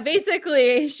 Yeah,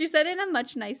 basically, she said it in a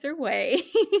much nicer way.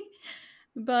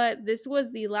 But this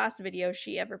was the last video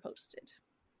she ever posted.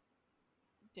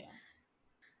 Damn.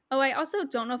 Oh, I also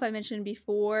don't know if I mentioned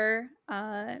before,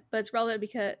 but it's relevant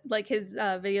because his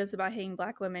videos about hating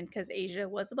black women, because Asia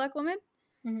was a black woman.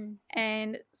 Mm-hmm.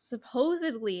 And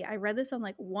supposedly, I read this on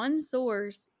one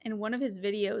source, in one of his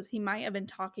videos, he might have been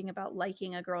talking about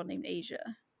liking a girl named Asia.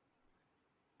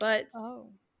 But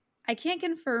I can't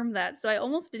confirm that, so I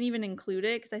almost didn't even include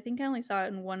it because I think I only saw it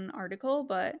in one article,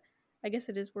 but I guess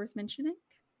it is worth mentioning.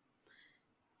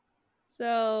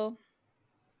 So,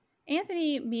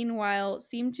 Anthony, meanwhile,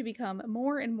 seemed to become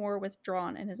more and more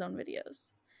withdrawn in his own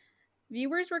videos.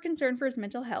 Viewers were concerned for his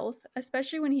mental health,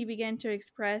 especially when he began to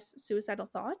express suicidal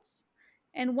thoughts.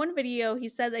 In one video, he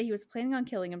said that he was planning on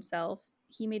killing himself.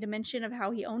 He made a mention of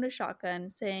how he owned a shotgun,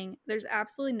 saying, "There's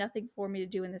absolutely nothing for me to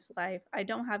do in this life. I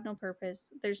don't have no purpose.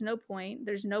 There's no point.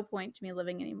 There's no point to me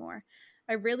living anymore.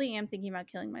 I really am thinking about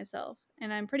killing myself,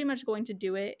 and I'm pretty much going to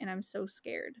do it, and I'm so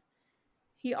scared."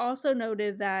 He also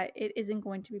noted that it isn't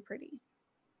going to be pretty.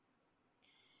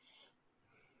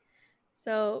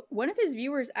 So, one of his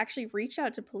viewers actually reached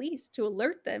out to police to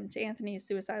alert them to Anthony's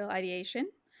suicidal ideation.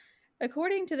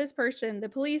 According to this person, the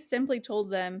police simply told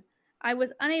them, "I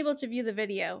was unable to view the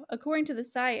video. According to the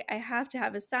site, I have to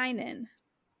have a sign-in."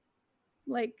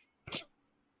 Like,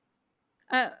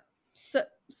 so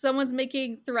someone's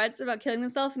making threats about killing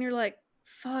themselves, and you're like,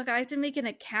 "Fuck, I have to make an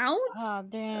account?" Oh,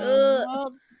 damn. Ugh.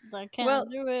 Well, I can't Well-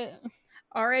 do it.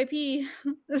 R.I.P.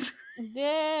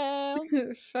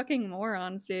 Damn. Fucking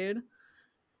morons, dude.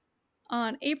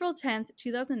 On April 10th,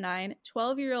 2009,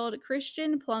 12-year-old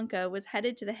Christian Plunka was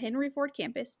headed to the Henry Ford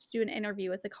campus to do an interview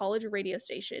with the college radio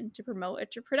station to promote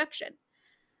a production.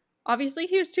 Obviously,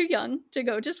 he was too young to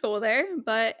go to school there,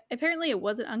 but apparently it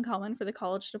wasn't uncommon for the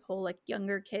college to pull like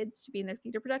younger kids to be in their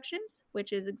theater productions,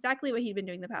 which is exactly what he'd been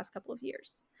doing the past couple of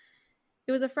years.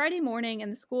 It was a Friday morning,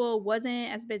 and the school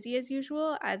wasn't as busy as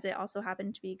usual, as it also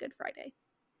happened to be Good Friday.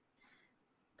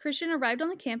 Christian arrived on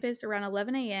the campus around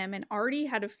 11 a.m. and already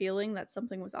had a feeling that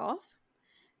something was off.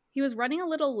 He was running a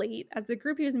little late, as the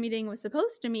group he was meeting was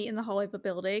supposed to meet in the hallway of a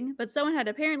building, but someone had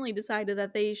apparently decided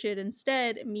that they should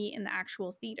instead meet in the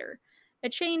actual theater, a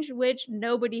change which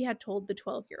nobody had told the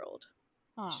 12-year-old.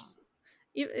 Aw.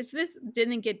 If this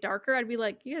didn't get darker, I'd be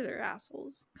like, you guys are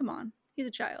assholes. Come on, he's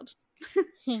a child.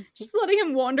 Just letting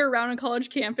him wander around a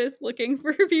college campus looking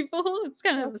for people, it's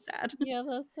kind of sad. Yeah,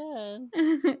 that's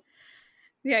sad.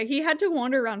 Yeah, he had to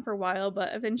wander around for a while,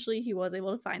 but eventually he was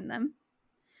able to find them.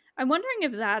 I'm wondering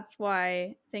if that's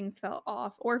why things fell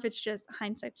off, or if it's just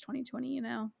hindsight's 2020, you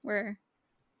know, where,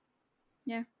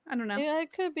 yeah, I don't know. Yeah,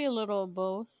 it could be a little of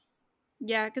both.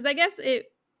 Yeah, because I guess it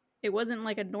wasn't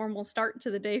like a normal start to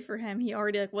the day for him. He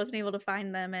already like wasn't able to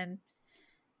find them, and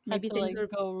maybe Had to, things like,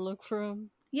 would go look for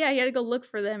him. Yeah, he had to go look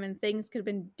for them, and things could have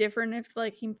been different if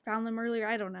like he found them earlier.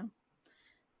 I don't know,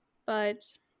 but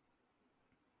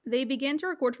they began to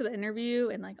record for the interview,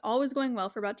 and like all was going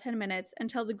well for about 10 minutes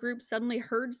until the group suddenly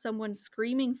heard someone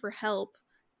screaming for help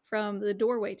from the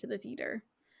doorway to the theater.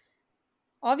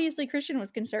 Obviously, Christian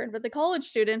was concerned, but the college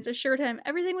students assured him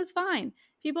everything was fine.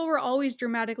 People were always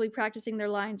dramatically practicing their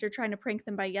lines or trying to prank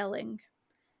them by yelling.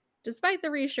 Despite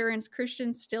the reassurance,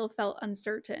 Christian still felt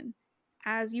uncertain,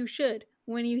 as you should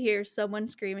when you hear someone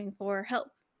screaming for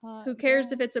help. Who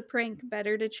cares if it's a prank?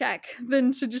 Better to check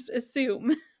than to just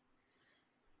assume.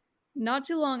 Not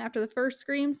too long after the first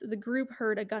screams, the group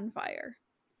heard a gunfire.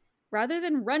 Rather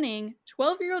than running,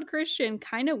 12-year-old Christian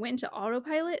kind of went to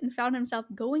autopilot and found himself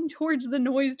going towards the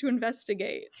noise to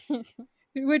investigate.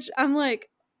 Which I'm like,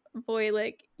 boy,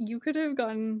 like, you could have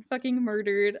gotten fucking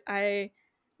murdered. I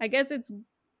guess it's...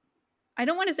 I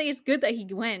don't want to say it's good that he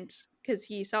went, because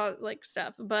he saw, like,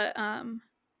 stuff, but,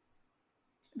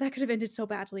 that could have ended so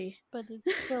badly. But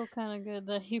it's still kind of good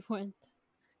that he went.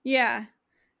 Yeah.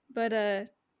 But,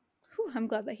 I'm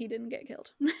glad that he didn't get killed.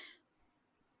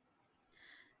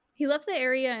 He left the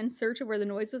area in search of where the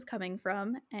noise was coming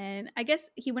from, and I guess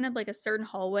he went up like a certain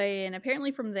hallway, and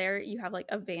apparently from there you have like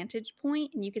a vantage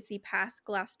point and you could see past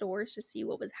glass doors to see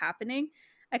what was happening.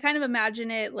 I kind of imagine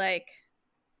it like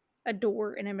a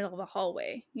door in the middle of a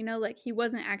hallway, you know, like he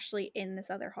wasn't actually in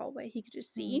this other hallway, he could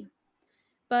just see.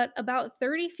 But about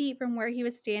 30 feet from where he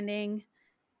was standing,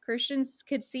 Christians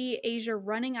could see Asia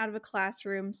running out of a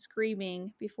classroom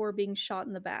screaming before being shot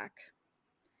in the back.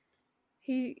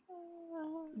 He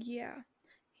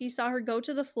saw her go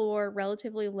to the floor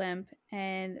relatively limp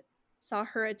and saw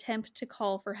her attempt to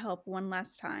call for help one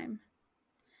last time.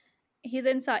 He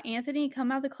then saw Anthony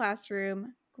come out of the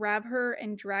classroom, grab her,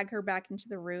 and drag her back into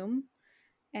the room.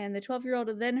 And the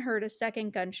 12-year-old then heard a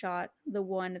second gunshot, the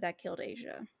one that killed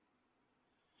Asia.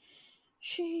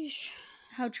 Sheesh.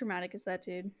 How traumatic is that,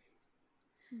 dude?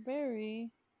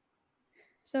 Very.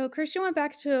 So Christian went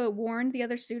back to warn the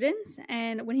other students,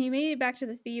 and when he made it back to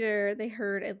the theater, they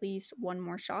heard at least one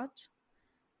more shot.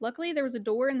 Luckily, there was a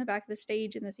door in the back of the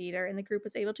stage in the theater, and the group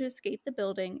was able to escape the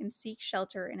building and seek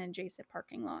shelter in an adjacent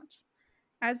parking lot.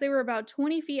 As they were about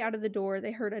 20 feet out of the door,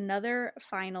 they heard another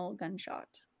final gunshot.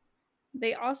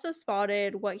 They also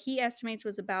spotted what he estimates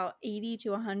was about 80 to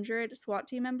 100 SWAT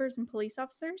team members and police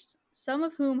officers, some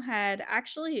of whom had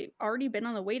actually already been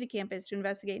on the way to campus to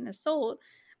investigate an assault,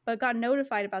 but got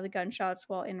notified about the gunshots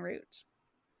while en route,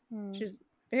 which is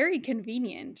very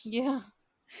convenient. Yeah.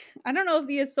 I don't know if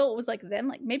the assault was like them.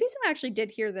 Like maybe someone actually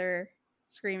did hear their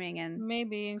screaming and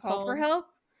Maybe call for help.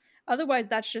 Otherwise,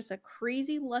 that's just a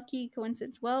crazy lucky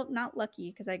coincidence. Well, not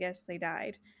lucky because I guess they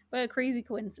died, but a crazy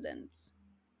coincidence.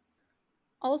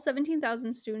 All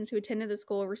 17,000 students who attended the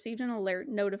school received an alert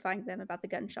notifying them about the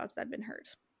gunshots that had been heard.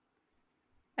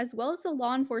 As well as the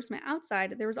law enforcement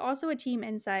outside, there was also a team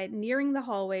inside nearing the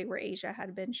hallway where Asia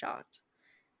had been shot.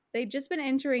 They'd just been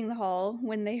entering the hall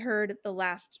when they heard the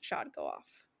last shot go off.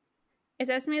 It's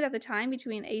estimated that the time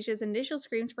between Asia's initial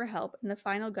screams for help and the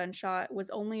final gunshot was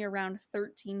only around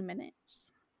 13 minutes.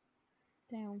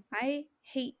 Damn. I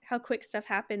hate how quick stuff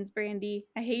happens, Brandy.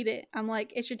 I hate it. I'm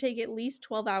like, it should take at least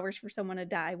 12 hours for someone to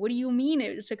die. What do you mean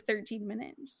it took 13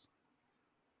 minutes?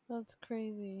 That's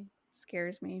crazy. It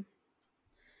scares me.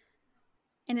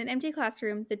 In an empty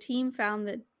classroom, the team found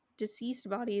the deceased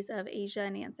bodies of Asia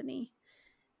and Anthony.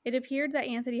 It appeared that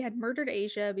Anthony had murdered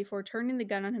Asia before turning the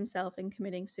gun on himself and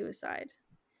committing suicide.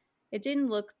 It didn't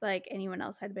look like anyone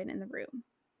else had been in the room.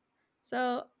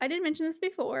 So, I did mention this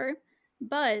before,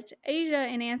 but Asia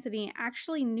and Anthony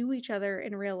actually knew each other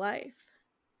in real life.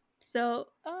 So,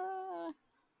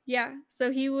 yeah,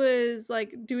 so he was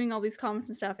like doing all these comments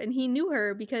and stuff, and he knew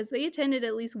her because they attended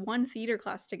at least one theater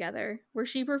class together where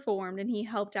she performed and he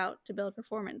helped out to build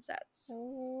performance sets.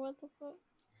 What the fuck?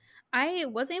 I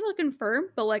wasn't able to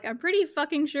confirm, but like I'm pretty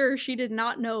fucking sure she did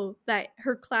not know that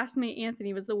her classmate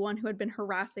Anthony was the one who had been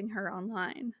harassing her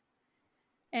online.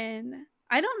 And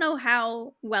I don't know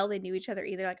how well they knew each other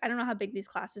either. Like I don't know how big these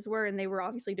classes were, and they were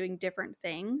obviously doing different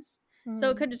things.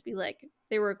 So it could just be like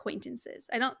they were acquaintances.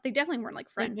 They definitely weren't like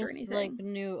friends they just, or anything. Like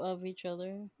knew of each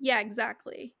other. Yeah,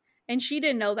 exactly. And she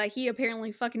didn't know that he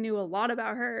apparently fucking knew a lot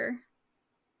about her.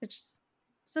 It's just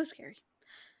so scary.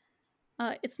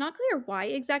 It's not clear why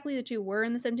exactly the two were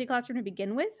in this empty classroom to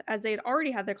begin with, as they had already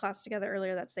had their class together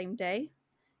earlier that same day.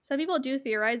 Some people do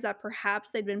theorize that perhaps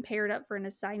they'd been paired up for an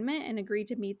assignment and agreed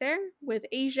to meet there, with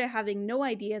Asia having no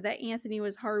idea that Anthony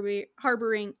was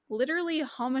harboring literally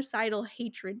homicidal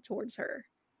hatred towards her,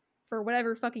 for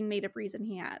whatever fucking made-up reason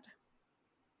he had.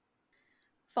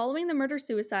 Following the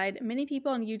murder-suicide, many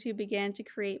people on YouTube began to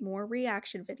create more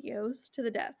reaction videos to the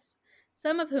deaths,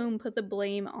 some of whom put the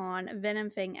blame on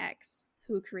Venom Fang X,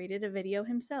 who created a video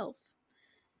himself.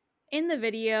 In the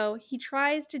video, he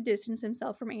tries to distance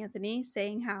himself from Anthony,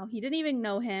 saying how he didn't even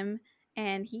know him,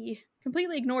 and he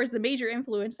completely ignores the major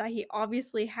influence that he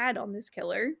obviously had on this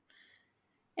killer.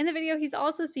 In the video, he's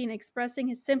also seen expressing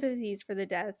his sympathies for the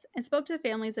deaths and spoke to the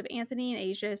families of Anthony and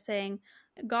Asia, saying,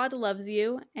 "God loves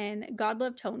you, and God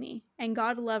loved Tony, and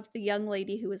God loved the young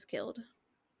lady who was killed."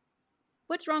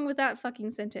 What's wrong with that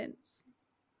fucking sentence?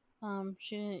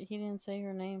 He didn't say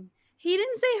her name. He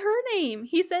didn't say her name.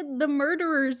 He said the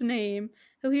murderer's name,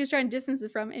 who he was trying to distance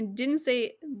it from, and didn't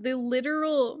say the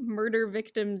literal murder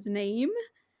victim's name.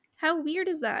 How weird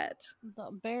is that?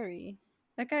 Barry.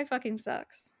 That guy fucking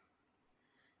sucks.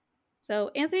 So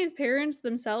Anthony's parents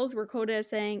themselves were quoted as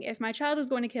saying, "If my child was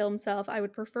going to kill himself, I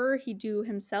would prefer he do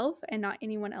himself and not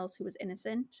anyone else who was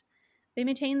innocent." They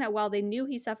maintained that while they knew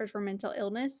he suffered from mental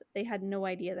illness, they had no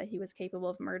idea that he was capable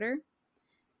of murder.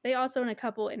 They also, in a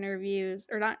couple interviews,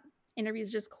 or not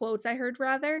interviews, just quotes I heard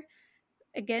rather,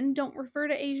 again, don't refer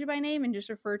to Asia by name and just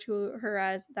refer to her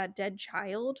as that dead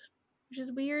child, which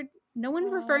is weird. No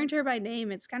one's referring to her by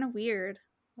name. It's kind of weird.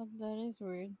 That is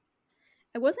weird.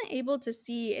 I wasn't able to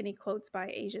see any quotes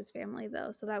by Asia's family,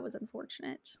 though, so that was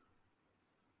unfortunate.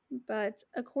 But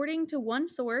according to one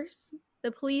source,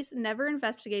 the police never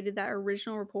investigated that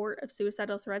original report of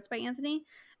suicidal threats by Anthony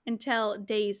until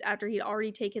days after he'd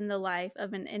already taken the life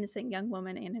of an innocent young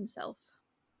woman and himself.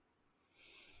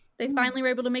 They finally were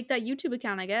able to make that YouTube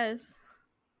account, I guess.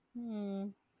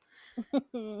 I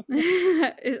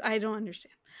don't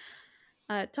understand.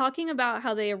 Talking about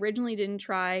how they originally didn't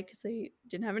try because they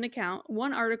didn't have an account,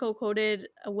 one article quoted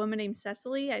a woman named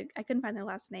Cecily. I couldn't find their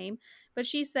last name, but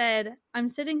she said, "I'm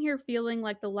sitting here feeling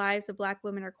like the lives of Black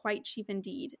women are quite cheap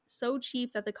indeed. So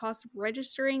cheap that the cost of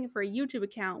registering for a YouTube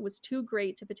account was too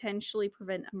great to potentially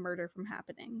prevent a murder from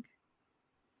happening."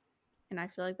 And I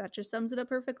feel like that just sums it up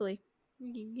perfectly.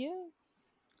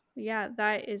 Yeah,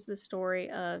 that is the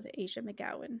story of Asia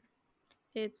McGowan.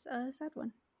 It's a sad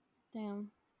one.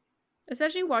 Damn.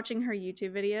 Especially watching her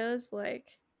YouTube videos,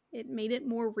 like, it made it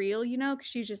more real, you know, because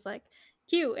she's just, like,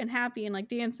 cute and happy and, like,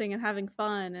 dancing and having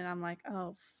fun, and I'm like,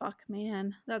 oh, fuck,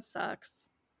 man, that sucks.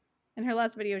 And her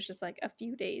last video was just like a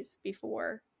few days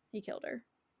before he killed her.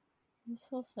 It's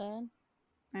so sad.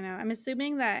 I know. I'm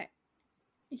assuming that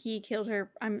he killed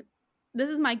her. This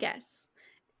is my guess,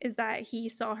 is that he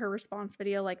saw her response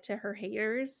video like to her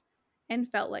haters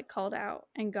and felt like called out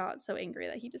and got so angry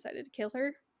that he decided to kill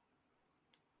her.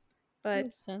 But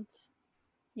Makes sense.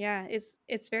 yeah,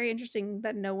 it's very interesting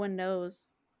that no one knows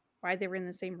why they were in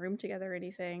the same room together or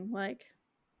anything. Like,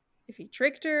 if he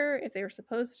tricked her, if they were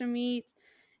supposed to meet,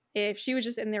 if she was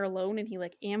just in there alone and he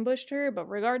like ambushed her. But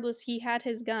regardless, he had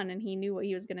his gun and he knew what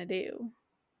he was gonna do.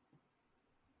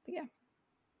 But yeah,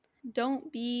 don't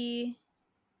be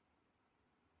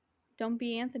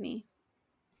Anthony.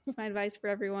 That's my advice for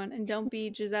everyone. And don't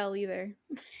be Giselle either.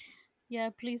 Yeah,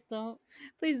 please don't.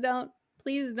 Please don't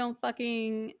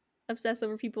fucking obsess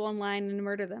over people online and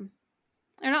murder them.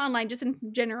 Or not online, just in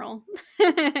general.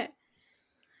 But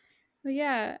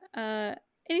yeah,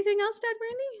 anything else, Dad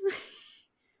Brandy?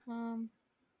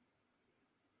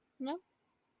 No. No?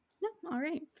 All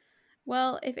right.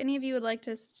 Well, if any of you would like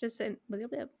to send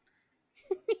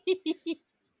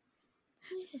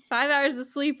 5 hours of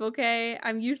sleep, okay?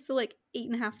 I'm used to like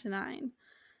 8.5 to 9.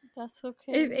 That's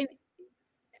okay.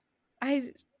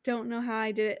 I don't know how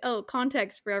I did it. Oh,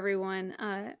 context for everyone.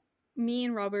 Me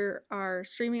and Robert are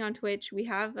streaming on Twitch. We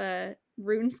have a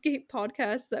RuneScape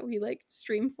podcast that we like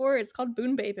stream for. It's called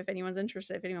Boonbape if anyone's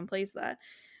interested, if anyone plays that.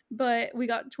 But we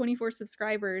got 24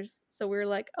 subscribers, so we were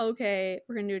like, okay,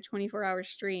 we're gonna do a 24-hour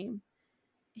stream.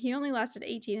 He only lasted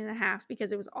 18.5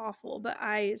 because it was awful, but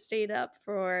I stayed up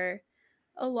for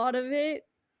a lot of it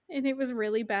and it was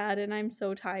really bad and I'm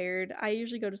so tired. I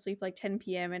usually go to sleep like 10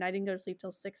 p.m. and I didn't go to sleep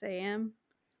till 6 a.m.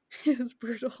 It was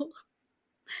brutal.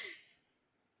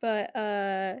 But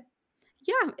yeah,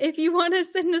 if you want to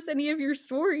send us any of your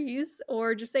stories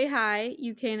or just say hi,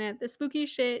 you can at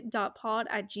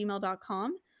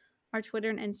thespookyshit.pod@gmail.com. Our Twitter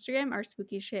and Instagram are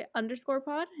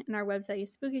spookyshit_pod, and our website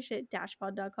is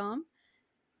spookyshit-pod.com.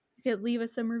 You could leave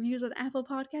us some reviews on Apple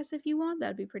Podcasts if you want.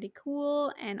 That'd be pretty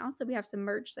cool. And also, we have some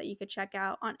merch that you could check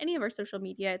out on any of our social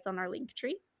media. It's on our link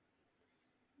tree.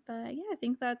 But yeah, I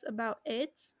think that's about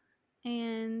it.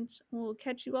 And we'll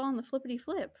catch you all on the flippity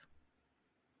flip.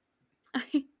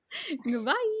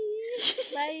 Goodbye.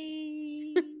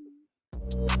 Bye.